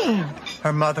you mean?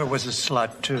 Her mother was a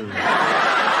slut, too.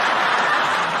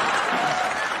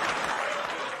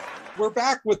 We're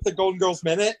back with the Golden Girls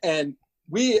Minute, and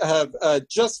we have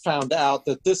just found out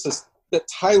that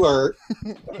Tyler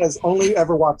has only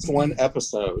ever watched one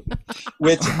episode,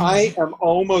 which I am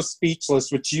almost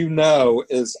speechless, which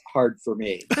is hard for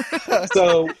me.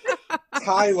 So,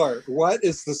 Tyler, what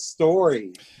is the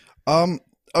story?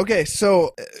 Okay,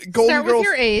 so Golden Start Girls. with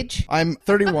your age. I'm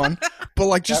 31, but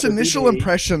like just That would be initial me.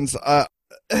 impressions.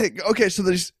 Okay, so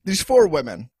there's these 4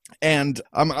 women, and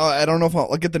I don't know if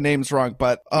I'll get the names wrong,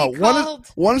 but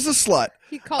one is a slut.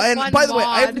 He called And one by the way,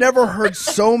 Maud. I've never heard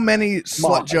so many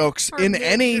slut Maud. jokes Or in Mitch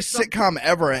any or something. sitcom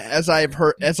ever, as I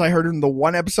heard in the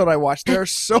one episode I watched. There are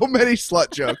so many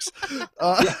slut jokes,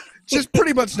 just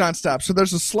pretty much nonstop. So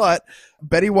there's a slut.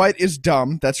 Betty White is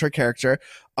dumb. That's her character.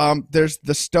 There's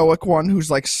the stoic one who's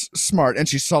like smart and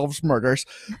she solves murders.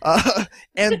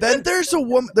 And then there's a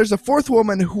woman. There's a 4th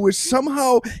woman who is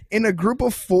somehow in a group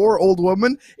of 4 old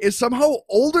women is somehow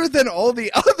older than all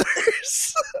the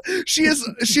others. she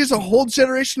is a whole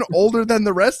generation older than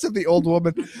the rest of the old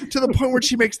women to the point where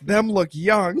she makes them look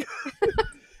young.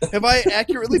 Have I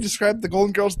accurately described the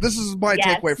Golden Girls? This is my Yes.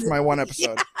 takeaway from my one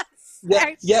episode.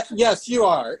 Yes, you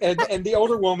are. And the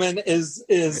older woman is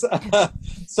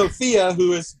Sophia,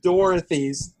 who is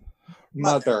Dorothy's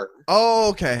mother. Oh,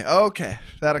 okay.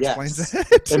 That explains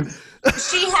Yes. it. And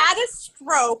She had a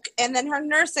stroke, and then her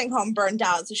nursing home burned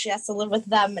down, so she has to live with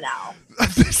them now.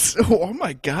 Oh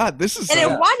my God, this is. And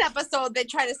in one episode, they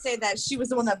try to say that she was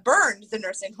the one that burned the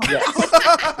nursing home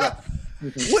down.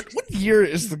 What year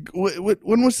is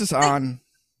when was this on?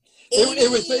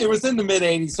 it was in the mid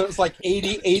 80s, so it was like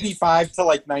 85 to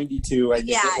like 92. I think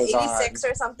Yeah, it was 86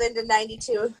 or something to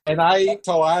 92. And I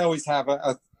always have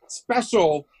a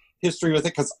special history with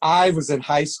it because I was in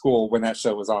high school when that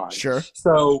show was on. Sure.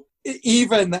 So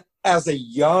even as a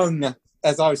young,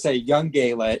 as I would say, young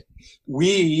gaylet,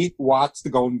 we watched the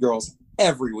Golden Girls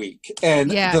every week.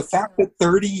 And Yes. the fact that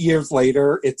 30 years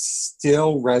later it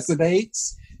still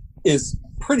resonates is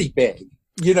pretty big.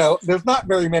 You know, there's not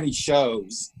very many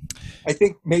shows. I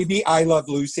think maybe I Love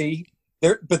Lucy,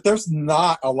 but there's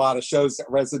not a lot of shows that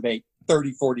resonate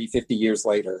 30, 40, 50 years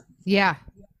later. Yeah.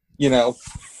 You know?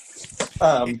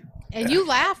 And you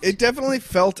laughed. It definitely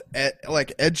felt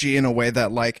like edgy in a way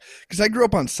that like, because I grew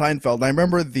up on Seinfeld. And I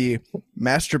remember the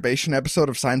masturbation episode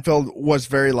of Seinfeld was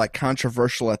very like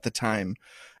controversial at the time.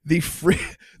 The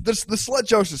slut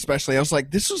jokes especially, I was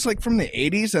like, this was like from the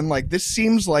 80s, and like this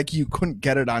seems like you couldn't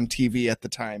get it on TV at the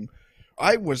time.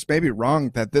 I was maybe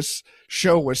wrong that this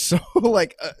show was so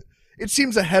like it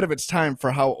seems ahead of its time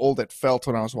for how old it felt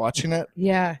when I was watching it.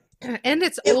 Yeah. And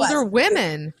it's It older was.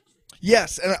 women.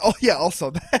 Yes, and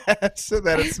also that so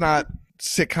that it's not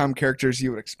sitcom characters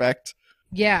you would expect.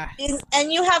 Yeah.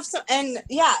 And you have some, and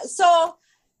yeah, so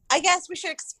I guess we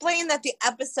should explain that the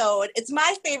episode, it's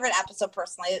my favorite episode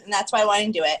personally, and that's why I want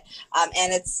to do it.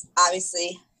 And it's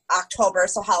obviously October,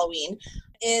 so Halloween,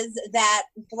 is that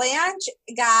Blanche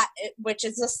got, which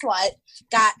is a slut,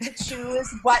 got to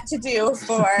choose what to do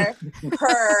for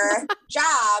her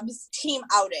job's team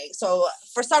outing. So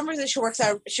for some reason she works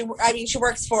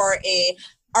for a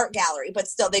art gallery, but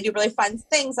still they do really fun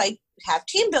things like have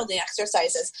team building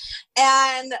exercises.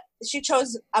 And she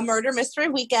chose a murder mystery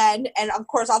weekend, and of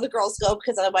course all the girls go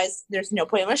because otherwise there's no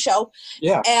point in a show.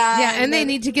 Yeah. And they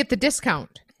need to get the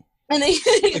discount. And they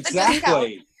get the discount.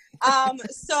 Exactly.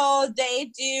 So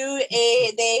they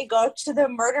go to the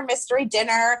murder mystery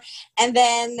dinner, and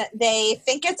then they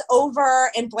think it's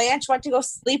over, and Blanche went to go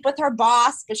sleep with her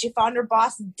boss, but she found her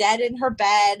boss dead in her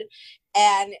bed.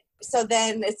 And so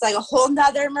then it's like a whole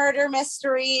nother murder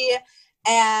mystery.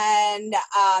 And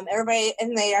everybody,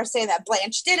 and they are saying that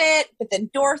Blanche did it, but then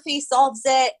Dorothy solves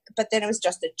it, but then it was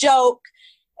just a joke.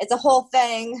 It's a whole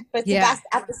thing, but it's the best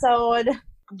episode.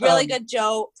 Really good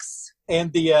jokes.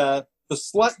 And the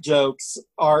slut jokes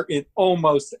are in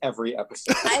almost every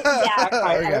episode.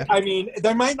 I mean,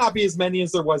 there might not be as many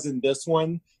as there was in this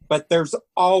one, but there's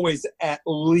always at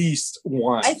least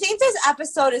one. I think this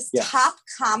episode is top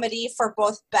comedy for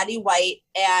both Betty White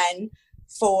and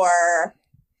for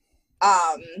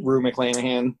Rue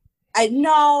McClanahan. I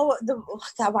know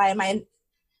God, why am I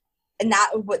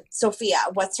not with Sophia?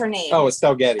 What's her name? Oh,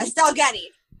 Estelle Getty. Estelle Getty.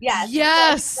 Yes.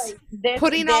 Yes.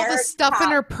 Putting all the stuff in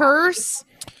her purse.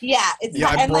 Yeah. It's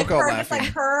I and broke like out her, laughing. just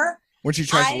like her. When she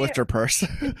tries to lift her purse.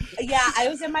 Yeah, I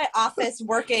was in my office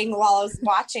working while I was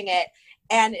watching it,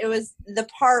 and it was the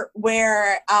part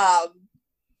where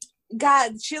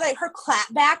she like her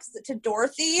clapbacks to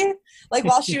Dorothy, like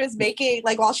while she was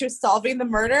while she was solving the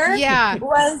murder. Yeah.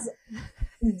 Was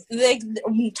like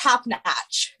top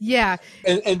notch. Yeah.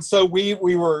 And so we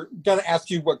were gonna ask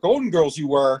you what Golden Girls you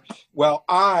were. Well,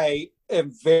 I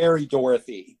am very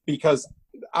Dorothy because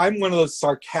I'm one of those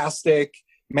sarcastic,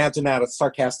 imagine that, a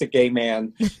sarcastic gay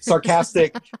man,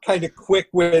 sarcastic, kind of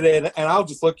quick-witted, and I'll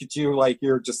just look at you like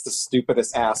you're just the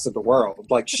stupidest ass in the world,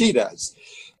 like she does.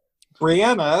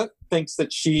 Brianna thinks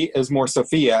that she is more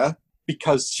Sophia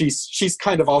because she's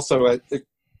kind of also a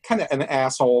kind of an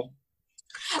asshole.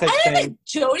 type I don't thing. think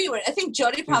Jody would. I think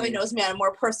Jody probably knows me on a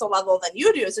more personal level than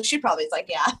you do, so she probably is like,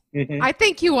 yeah. Mhm. I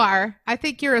think you are. I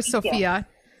think you're a Sophia.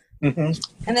 Mhm.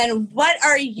 And then what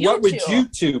are you What would two? you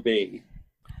two be?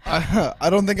 I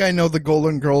don't think I know the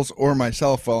Golden Girls or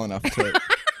myself well enough to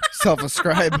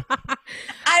self-ascribe.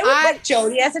 I would put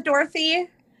Jody as a Dorothy.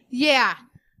 Yeah.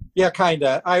 Yeah, kind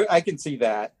of. I can see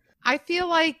that. I feel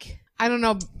like, I don't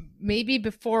know, maybe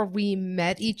before we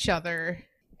met each other.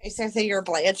 I was gonna say you're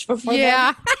Blanche before.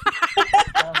 Yeah.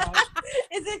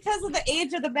 Is it because of the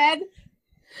age of the bed?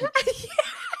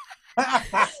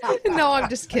 No, I'm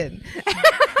just kidding.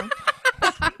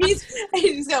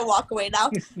 he's gonna walk away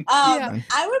now. Yeah.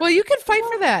 I would. Well, you can fight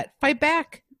for that. Fight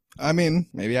back. I mean,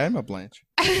 maybe I'm a Blanche.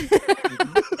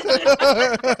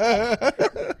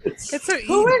 It's a,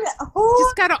 Who you would?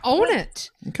 just gotta own it.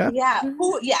 Okay. Yeah.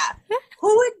 Who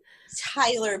would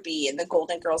Tyler be in the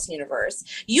Golden Girls universe?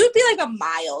 You'd be like a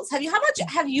Miles. How much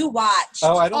have you watched?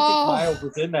 Oh, I don't think Oh. Miles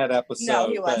was in that episode. No,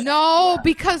 he but- wasn't. No,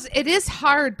 because it is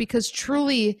hard because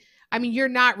truly, I mean, you're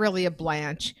not really a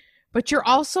Blanche, but you're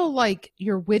also like,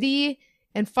 you're witty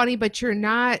and funny, but you're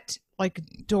not like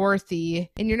Dorothy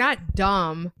and you're not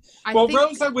dumb. Well,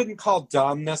 Rose I wouldn't call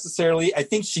dumb necessarily. I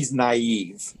think she's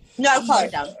naive. No, I'll call her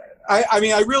dumb. I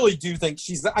mean, I really do think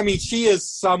she is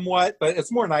somewhat, but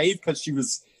it's more naive because she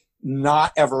was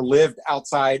not ever lived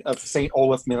outside of St.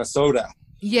 Olaf, Minnesota.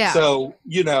 Yeah. So,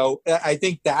 I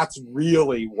think that's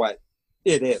really what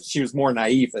it is. She was more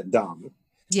naive than dumb.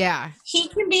 Yeah. He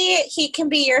can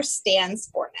be your Stan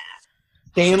Spornak.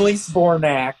 Stanley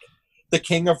Spornak, the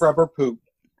king of rubber poop.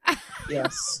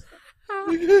 Yes.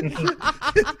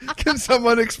 Can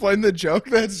someone explain the joke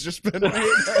that's just been made?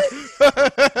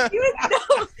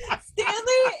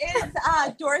 Stanley is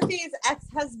Dorothy's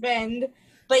ex-husband,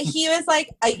 but he was like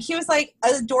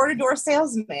a door-to-door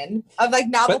salesman of like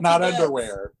novelty But not goods.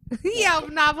 underwear. Yeah,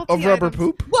 novelty Of rubber items.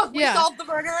 poop? Look, we Yeah. solved the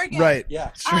murder again. Right.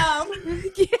 Yeah.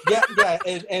 Yeah. Yeah.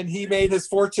 And he made his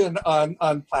fortune on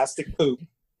plastic poop.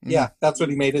 Yeah, that's what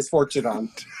he made his fortune on.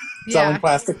 Selling Yeah.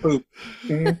 plastic poop.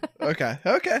 Okay.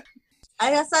 I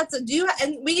guess that's and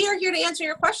we are here to answer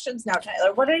your questions now,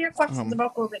 Tyler. What are your questions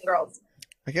about Golden Girls?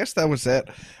 I guess that was it.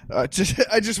 I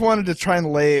just wanted to try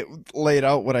and lay it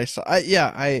out what I saw.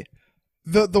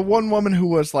 The one woman who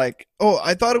was like,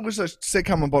 I thought it was a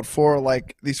sitcom about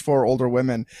these four older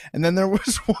women, and then there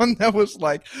was one that was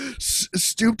like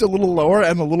stooped a little lower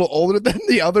and a little older than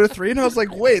the other three, and I was like,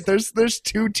 wait, there's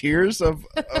two tiers of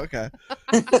okay,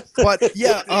 but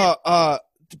yeah,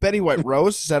 Betty White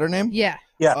Rose, is that her name? Yeah.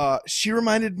 Yeah. She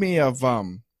reminded me of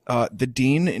the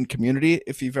Dean in Community,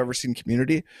 if you've ever seen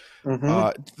Community.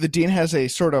 The Dean has a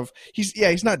sort of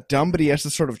he's not dumb, but he has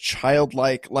this sort of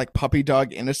childlike like puppy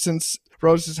dog innocence.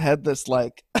 Rose has had this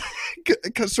like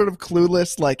sort of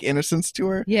clueless like innocence to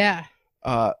her. Yeah.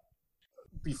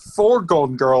 Before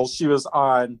Golden Girls, she was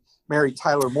on Mary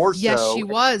Tyler Moore show. Yes, she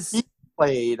was. She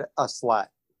played a slut.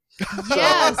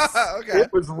 Yes. Okay. It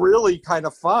was really kind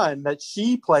of fun that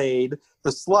she played the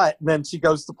slut, and then she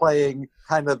goes to playing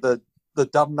kind of the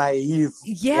dumb, naive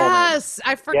Yes.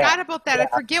 I forgot Yeah. about that. I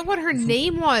forget what her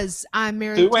name was on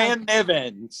Mary woman. Sue Ann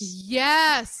Nivens.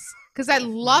 Yes. Because I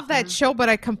love that show, but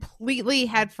I completely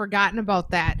had forgotten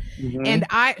about that. Mhm. And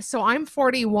I'm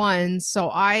 41, so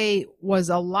I was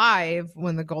alive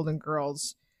when the Golden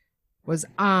Girls was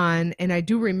on, and I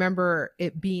do remember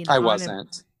it being I on.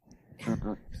 wasn't.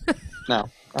 No.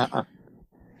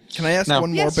 Can I ask No.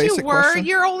 one more Yes, basic you were. question?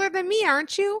 You're older than me,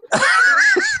 aren't you?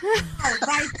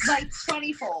 like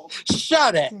 20-fold.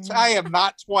 Shut it. I am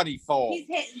not 20-fold. He's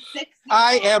hitting 60.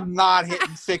 I am not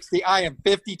hitting 60. I am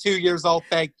 52 years old.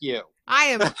 Thank you. I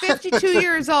am 52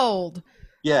 years old.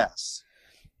 Yes.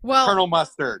 Well, Colonel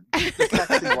Mustard. The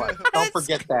sexy one. Don't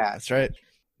forget that. That's right.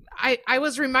 I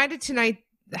was reminded tonight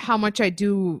how much I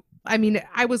do. I mean,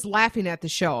 I was laughing at the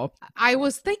show. I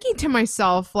was thinking to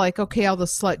myself, like, okay, all the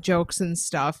slut jokes and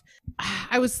stuff.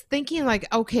 I was thinking, like,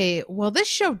 okay, well, this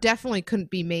show definitely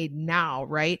couldn't be made now,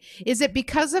 right? Is it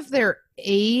because of their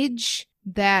age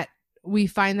that we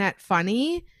find that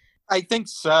funny? I think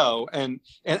so. And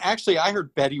actually, I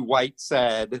heard Betty White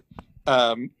said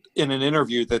in an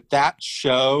interview that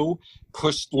show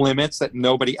pushed limits that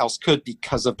nobody else could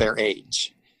because of their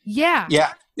age. Yeah.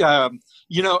 Yeah.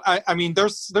 I mean,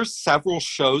 there's several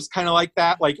shows kind of like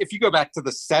that. Like if you go back to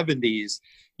the 70s,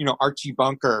 Archie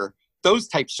Bunker, those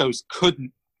type shows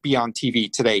couldn't be on TV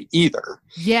today either.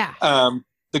 Yeah.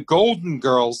 The Golden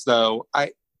Girls, though,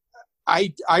 I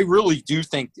really do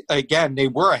think, again, they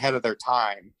were ahead of their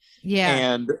time.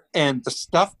 Yeah. And the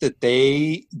stuff that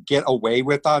they get away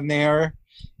with on there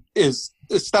is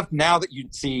stuff now that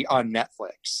you'd see on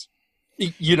Netflix.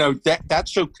 That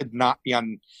show could not be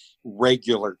on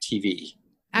regular TV.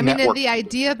 I mean, and network. the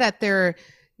idea that they're,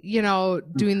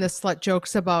 doing the slut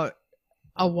jokes about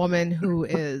a woman who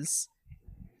is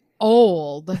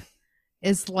old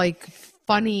is like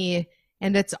funny,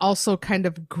 and it's also kind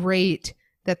of great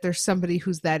that there's somebody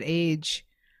who's that age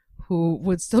who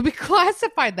would still be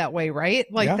classified that way, right?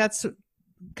 Like that's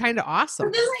kind of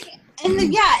awesome. But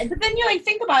then, but then you like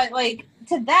think about it, like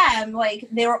to them, like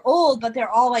they were old, but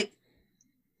they're all like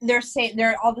they're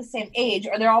all the same age,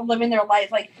 or they're all living their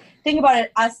life. Like think about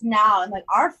it, us now and like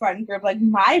our friend group. Like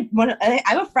I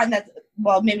have a friend that's,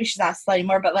 well, maybe she's not a slut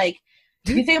anymore, but like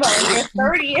if you think about it, you're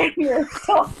 30 and you're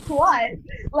so slut.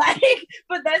 Like,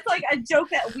 but that's like a joke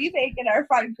that we make in our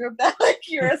friend group that like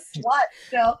you're a slut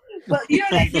still. But you know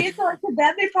what I mean? So like to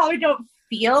them, they probably don't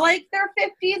feel like they're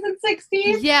 50s and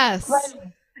 60s. Yes.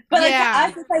 But like to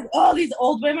us, it's like, oh, these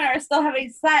old women are still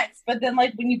having sex. But then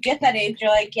like when you get that age,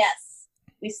 you're like, yes,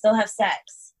 we still have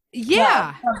sex.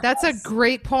 Yeah, that's a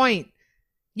great point.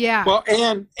 Yeah. Well,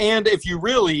 and if you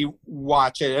really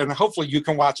watch it, and hopefully you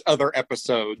can watch other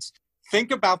episodes,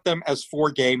 think about them as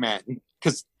 4 gay men,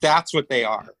 because that's what they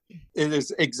are. It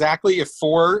is exactly if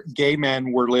 4 gay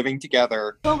men were living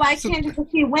together. Well, why can't it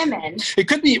just be women? It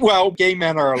could be, well, gay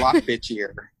men are a lot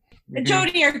bitchier.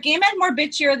 Jody, are gay men more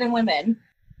bitchier than women?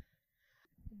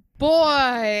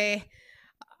 Boy,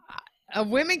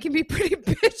 women can be pretty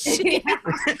bitchy.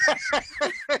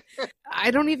 I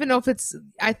don't even know if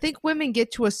I think women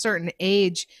get to a certain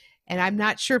age, and I'm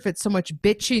not sure if it's so much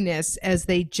bitchiness as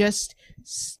they just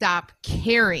stop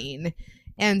caring.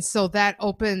 And so that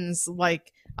opens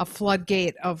like a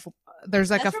floodgate of,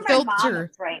 there's like that's a where my mom filter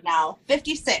is right now.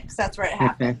 56, that's where it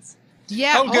happens.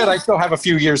 Yeah. Oh, good. I still have a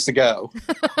few years to go.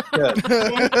 Good.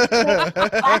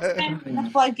 That's when the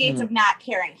floodgates of not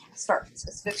caring starts.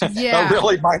 It's 56. Yeah. Oh,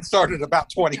 really? Mine started about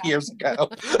 20 years ago.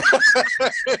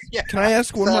 Yeah. Can I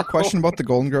ask one more question about the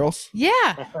Golden Girls?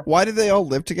 Yeah. Why do they all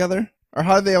live together? Or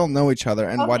how do they all know each other?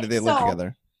 And why Okay, do they live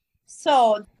together?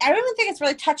 So I don't even think it's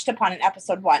really touched upon in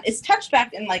episode 1. It's touched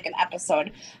back in like an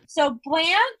episode. So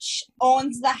Blanche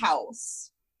owns the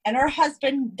house and her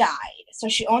husband died. So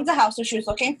she owns a house. So she was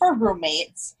looking for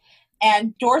roommates.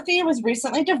 And Dorothy was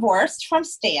recently divorced from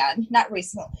Stan. Not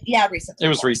recently. Yeah, recently. It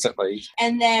was recently.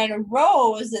 And then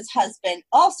Rose's husband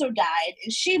also died.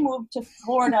 And she moved to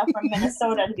Florida from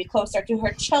Minnesota to be closer to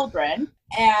her children.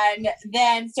 And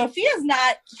then Sophia's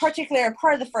not particularly a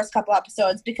part of the first couple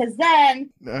episodes because then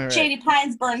Shady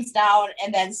Pines burns down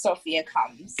and then Sophia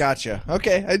comes. Gotcha.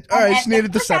 Okay. All right. Just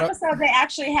needed the setup. Episode, they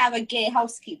actually have a gay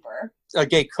housekeeper. A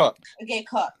gay cook. A gay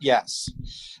cook. Yes.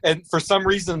 And for some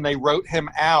reason, they wrote him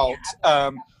out.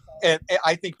 And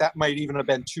I think that might even have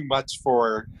been too much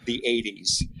for the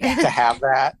 80s to have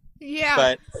that. Yeah.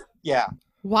 But, yeah.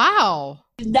 Wow.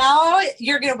 Now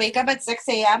you're going to wake up at 6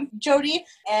 a.m., Jody,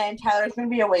 and Tyler's going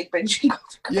to be awake binging.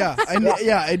 Yeah,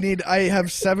 I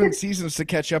have 7 seasons to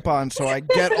catch up on, so I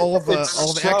get all the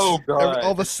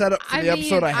setup for the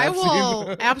episode I have will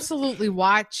seen. absolutely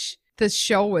watch the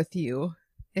show with you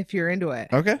if you're into it.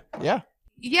 Okay. Yeah.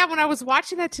 Yeah, when I was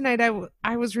watching that tonight,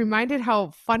 I was reminded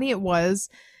how funny it was,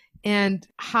 and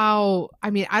how,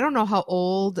 I mean, I don't know how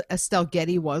old Estelle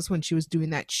Getty was when she was doing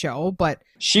that show, but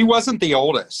she wasn't the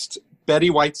oldest.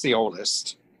 Betty White's the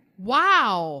oldest.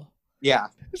 Wow. Yeah.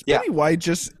 Is Betty White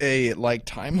just a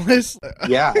timeless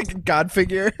God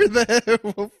figure?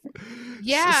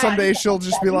 Yeah. Someday she'll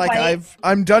just be like,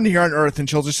 I'm done here on Earth, and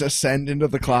she'll just ascend into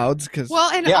the clouds.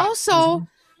 Also,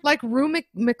 like Rue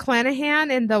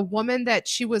McClanahan and the woman that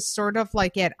she was sort of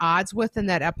like at odds with in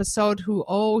that episode, who,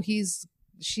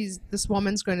 this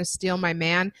woman's going to steal my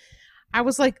man. I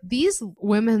was like, these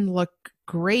women look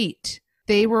great.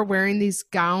 They were wearing these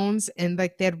gowns and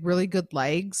like they had really good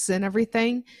legs and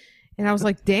everything. And I was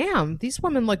like, damn, these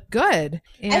women look good.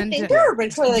 And I think they're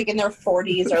originally like in their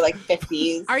 40s or like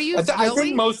 50s. Are you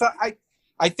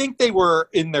I think they were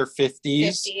in their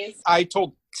 50s. I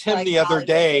told Tim the other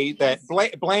day that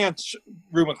Blanche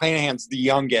Rue McClanahan's the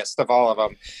youngest of all of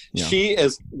them. Yeah. She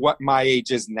is what my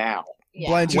age is now. Yeah.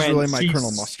 Blanche is really my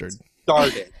Colonel Mustard.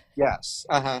 Started, yes.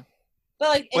 Uh-huh.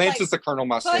 But Blanche is the Colonel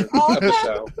Mustard. All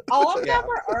of them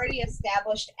were already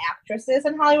established actresses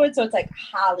in Hollywood, so it's like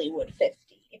Hollywood 50.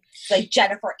 It's like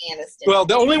Jennifer Aniston. Well,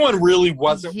 the only one really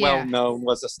wasn't well known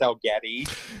was Estelle Getty.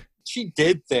 She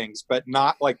did things, but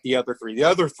not like the other 3. The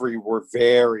other 3 were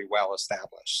very well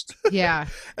established. Yeah.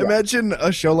 Imagine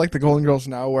a show like The Golden Girls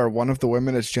now where one of the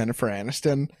women is Jennifer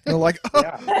Aniston. And they're like,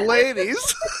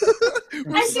 ladies.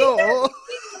 I think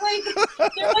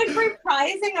they're like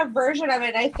reprising a version of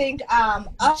it. I think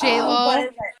J-Lo. what is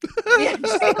it? Yeah,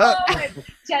 J-Lo and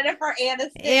Jennifer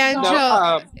Aniston. And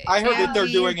I heard that they're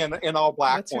Andy- doing an all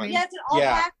black What's her one. name? Yeah, it's an all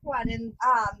black one, and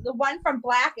the one from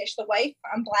Blackish, the wife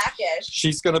from Blackish,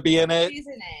 She's going to be in it. she's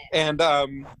in it.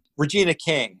 And Regina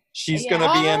King, she's Yeah. going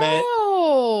to be in it.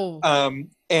 Oh.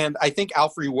 And I think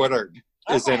Alfre Woodard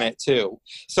is in Okay. it too.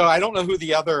 So I don't know who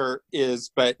the other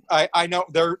is, but I know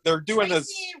they're doing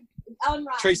this.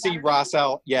 Tracy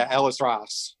Rossell, Ellis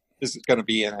Ross is going to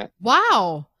be in it.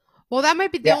 Wow. Well, that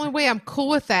might be the Yeah. only way I'm cool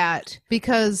with that,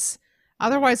 because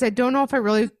otherwise I don't know if I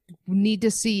really need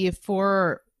to see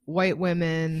 4 white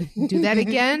women do that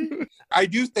again. I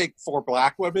do think 4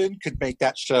 black women could make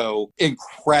that show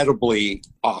incredibly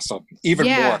awesome, even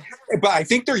Yeah. more. But I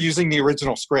think they're using the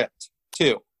original script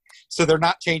too. So they're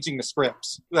not changing the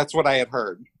scripts. That's what I had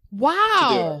heard.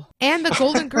 Wow. And the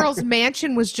Golden Girls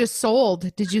mansion was just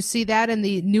sold. Did you see that? And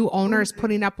the new owner is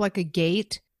putting up like a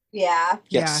gate. Yeah.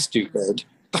 Yes, Yeah. stupid.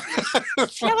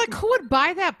 Yeah, like who would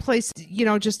buy that place,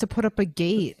 just to put up a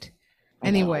gate?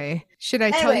 Anyway, should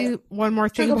I tell Anyway, you one more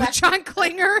thing go about back- John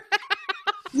Klinger?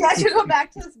 Yeah, to go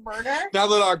back to this murder. Now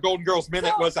that our Golden Girls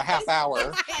minute was a half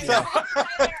hour. So,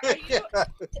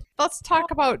 Let's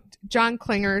talk about John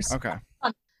Klinger's. Okay.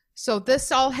 So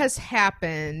this all has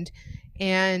happened,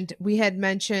 and we had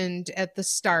mentioned at the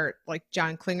start, like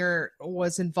John Klinger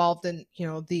was involved in,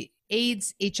 the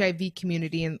AIDS HIV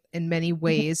community in many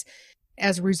ways.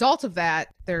 As a result of that,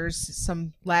 there's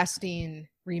some lasting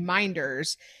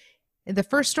reminders. And the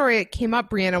first story that came up,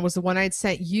 Brianna, was the one I'd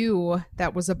sent you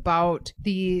that was about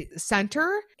the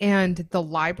center and the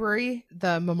library,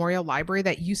 the memorial library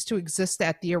that used to exist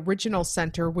at the original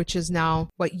center, which is now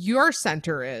what your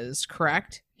center is,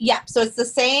 correct? Yeah, so it's the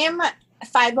same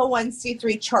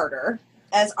 501c3 charter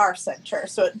as our center.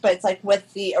 But it's like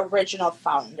with the original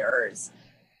founders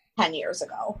 10 years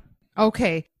ago.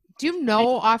 Okay. Do you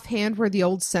know offhand where the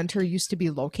old center used to be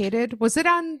located? Was it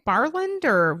on Barland,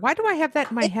 or why do I have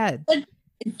that in my head?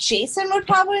 Jason would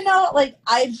probably know.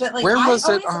 Where was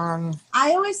it on?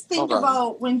 I always think Hold on.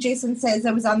 about when Jason says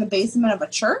it was on the basement of a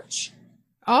church.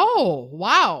 Oh,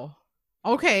 wow.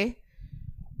 Okay.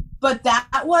 But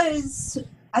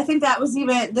I think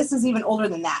this is even older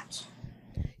than that.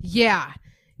 Yeah.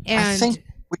 And I think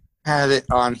we had it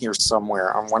on here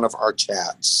somewhere on one of our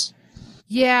chats.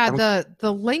 yeah,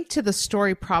 the link to the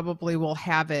story probably will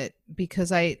have it,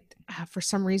 because for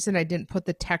some reason I didn't put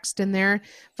the text in there.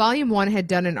 Volume 1 had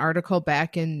done an article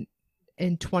back in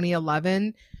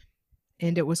 2011,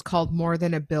 and it was called More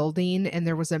Than a Building, and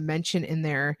there was a mention in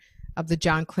there of the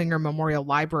John Klinger Memorial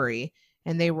Library,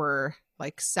 and they were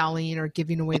like selling or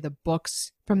giving away the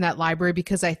books from that library,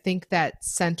 because I think that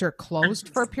center closed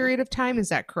for a period of time. Is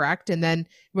that correct? And then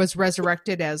was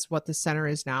resurrected as what the center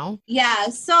is now? Yeah,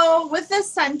 so with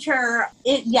this center,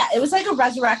 it was like a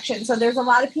resurrection. So there's a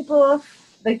lot of people,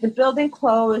 like the building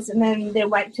closed, and then they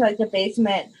went to like the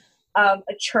basement of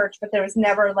a church, but there was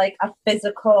never like a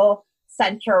physical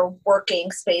center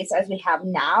working space as we have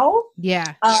now.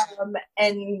 Yeah.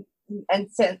 And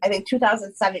since I think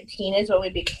 2017 is when we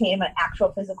became an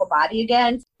actual physical body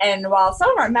again. And while some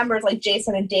of our members like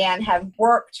Jason and Dan have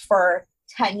worked for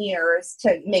 10 years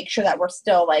to make sure that we're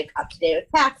still like up to date with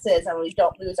taxes and we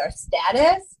don't lose our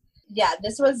status. Yeah,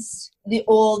 this was the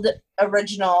old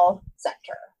original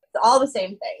center. It's all the same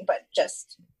thing, but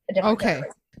just a different Okay.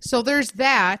 area. So there's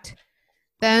that.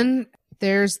 Then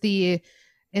there's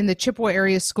in the Chippewa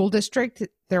Area School District,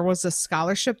 there was a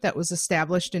scholarship that was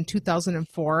established in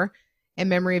 2004 in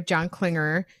memory of John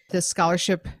Klinger. This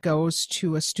scholarship goes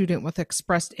to a student with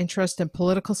expressed interest in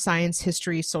political science,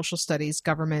 history, social studies,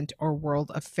 government, or world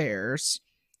affairs.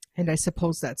 And I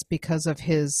suppose that's because of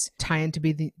his tie-in to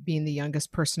being the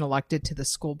youngest person elected to the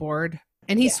school board.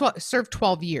 And he served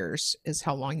 12 years is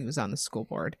how long he was on the school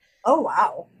board. Oh,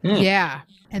 wow. Yeah.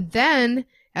 And then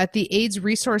at the AIDS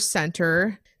Resource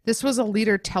Center, this was a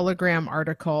Leader Telegram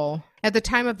article. At the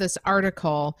time of this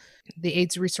article, the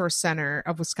AIDS Resource Center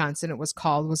of Wisconsin, it was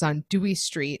called, was on Dewey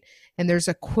Street. And there's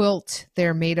a quilt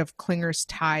there made of Klinger's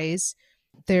ties.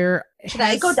 Should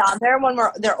I go down there when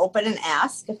they're open and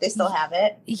ask if they still have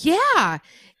it? Yeah.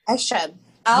 I should.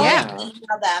 I'll Yeah.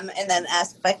 email them and then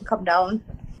ask if I can come down.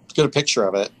 Get a picture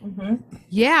of it. Mm-hmm.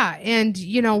 Yeah. And,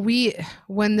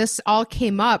 when this all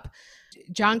came up,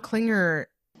 John Klinger,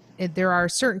 there are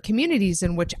certain communities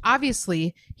in which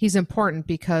obviously he's important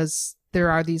because there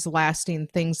are these lasting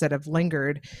things that have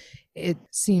lingered. It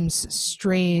seems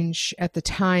strange at the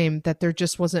time that there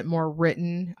just wasn't more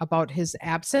written about his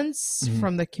absence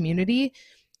from the community.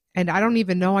 And I don't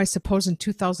even know, I suppose in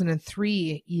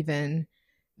 2003 even,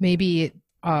 maybe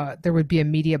there would be a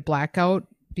media blackout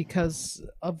because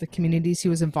of the communities he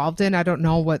was involved in. I don't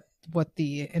know what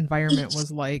the environment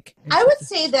was like. I would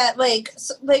say that like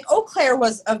Eau Claire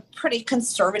was a pretty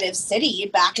conservative city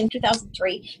back in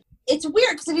 2003. It's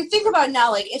weird because if you think about it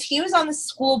now, like if he was on the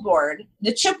school board,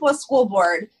 the Chippewa school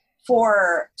board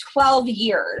for 12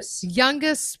 years.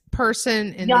 Youngest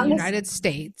person in the United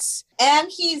States. And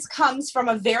he comes from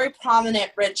a very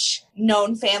prominent, rich,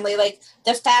 known family. Like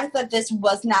the fact that this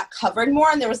was not covered more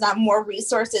and there was not more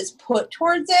resources put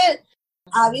towards it,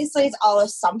 obviously it's all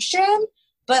assumption.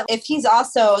 But if he's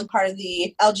also part of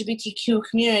the LGBTQ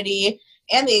community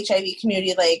and the HIV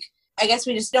community, like, I guess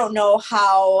we just don't know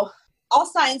how. All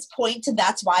signs point to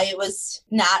that's why it was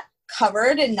not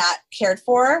covered and not cared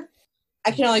for.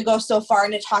 I can only go so far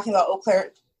into talking about Eau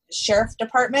Claire Sheriff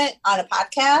Department on a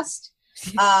podcast.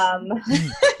 But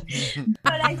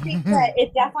I think that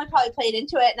it definitely probably played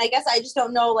into it. And I guess I just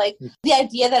don't know, like, the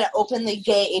idea that an openly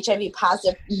gay HIV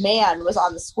positive man was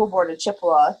on the school board of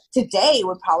Chippewa today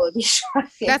would probably be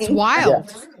shocking. That's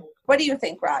wild. Yeah. What do you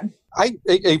think, Ron?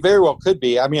 It very well could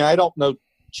be. I mean, I don't know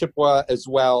Chippewa as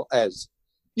well as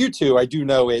you two. I do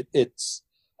know it's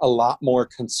a lot more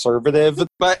conservative.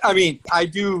 But, I mean, I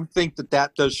do think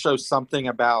that does show something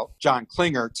about John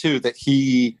Klinger, too, that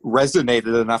he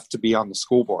resonated enough to be on the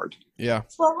school board. Yeah.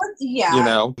 Well, yeah. You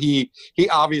know, he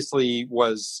obviously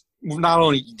was not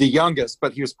only the youngest,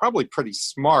 but he was probably pretty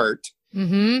smart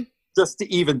just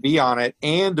to even be on it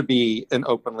and to be an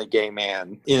openly gay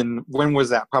man. When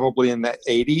was that? Probably in the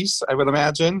 80s, I would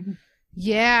imagine.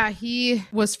 Yeah, he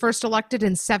was first elected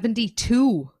in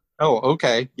 1972. Oh,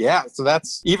 okay. Yeah, so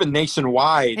that's even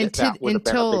nationwide. That would have been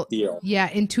a big deal. Yeah,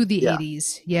 into the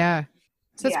 80s. Yeah.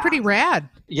 So that's pretty rad.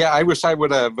 Yeah, I wish I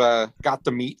would have got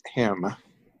to meet him,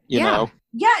 you know?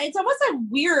 Yeah, it's almost like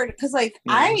weird because, like,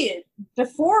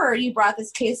 before you brought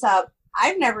this case up,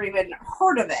 I've never even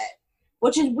heard of it,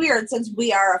 which is weird since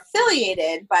we are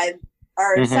affiliated by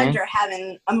our center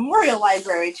having a memorial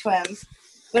library to him.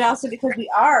 But also because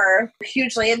we are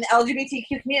hugely in the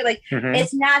LGBTQ community. Like,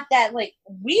 it's not that, like,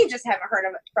 we just haven't heard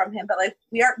of it from him, but, like,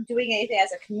 we aren't doing anything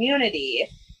as a community.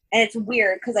 And it's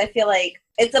weird because I feel like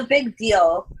it's a big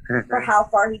deal for how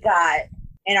far he got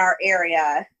in our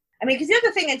area. I mean, because you have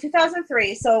the thing in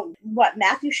 2003. So,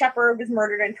 Matthew Shepard was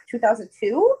murdered in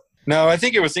 2002? No, I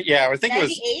think it was, I think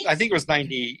 98? it was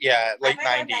 90, late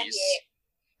 90s.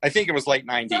 I think it was late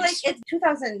 90s. So, like, it's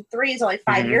 2003 is only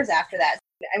 5 years after that.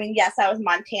 I mean, yes, that was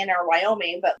Montana or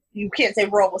Wyoming, but you can't say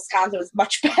rural Wisconsin was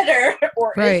much better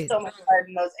or is so much better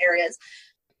in those areas.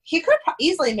 He could have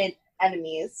easily made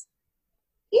enemies.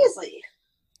 Easily.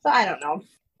 So I don't know.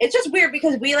 It's just weird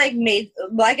because we, like,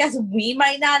 I guess we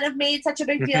might not have made such a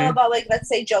big deal about, like, let's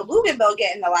say Joe Luganville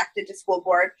getting elected to school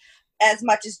board as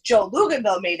much as Joe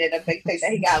Luganville made it a big thing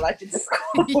that he got elected to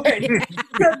school board.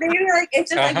 So maybe, like, it's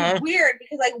just, like, weird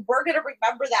because, like, we're going to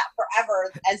remember that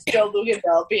forever as Joe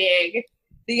Luganville being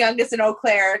the youngest in Eau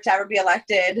Claire to ever be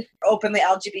elected openly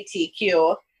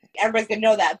LGBTQ. Everybody's going to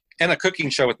know that. And a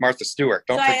cooking show with Martha Stewart.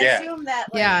 Don't forget. I assume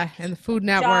that, like, and the Food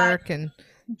Network.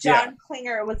 John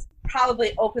Klinger was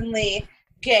probably openly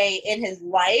gay in his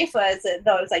life, though it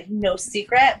was, like, no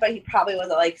secret, but he probably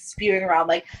wasn't, like, spewing around,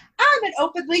 like, I'm an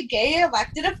openly gay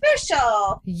elected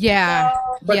official. Yeah.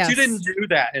 But you didn't do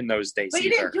that in those days But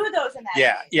you didn't do those in that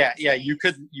days. Yeah. You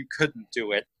couldn't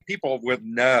do it. People would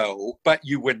know, but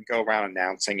you wouldn't go around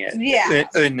announcing it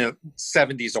in the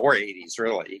 70s or 80s,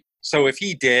 really. So if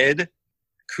he did,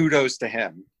 kudos to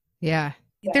him. Yeah.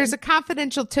 There's a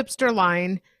confidential tipster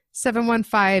line,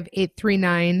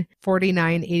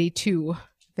 715-839-4982.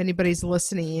 If anybody's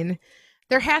listening,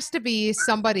 there has to be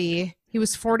somebody. He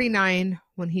was 49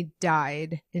 when he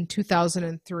died in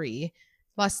 2003,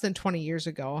 less than 20 years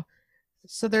ago.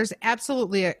 So there's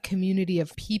absolutely a community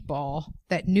of people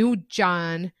that knew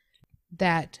John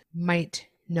that might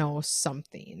know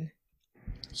something.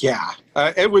 Yeah,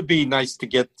 it would be nice to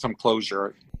get some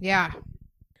closure. Yeah.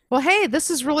 Well, hey, this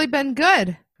has really been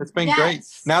good. It's been great.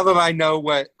 Now that I know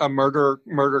what a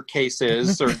murder case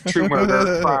is, or true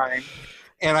murder crime,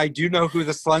 and I do know who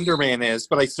the Slender Man is,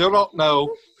 but I still don't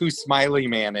know who Smiley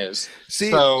Man is.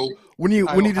 See, so when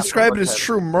you describe it as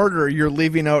true murder, you're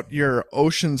leaving out your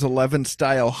Ocean's 11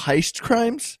 style heist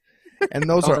crimes, and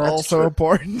those are also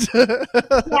important.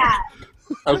 Yeah.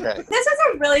 Okay. This is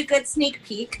a really good sneak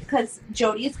peek because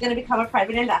Jody is going to become a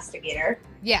private investigator.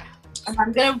 Yeah. And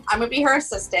I'm gonna be her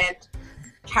assistant.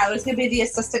 Tyler's gonna be the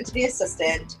assistant to the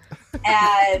assistant,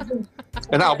 and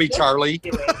I'll be Charlie.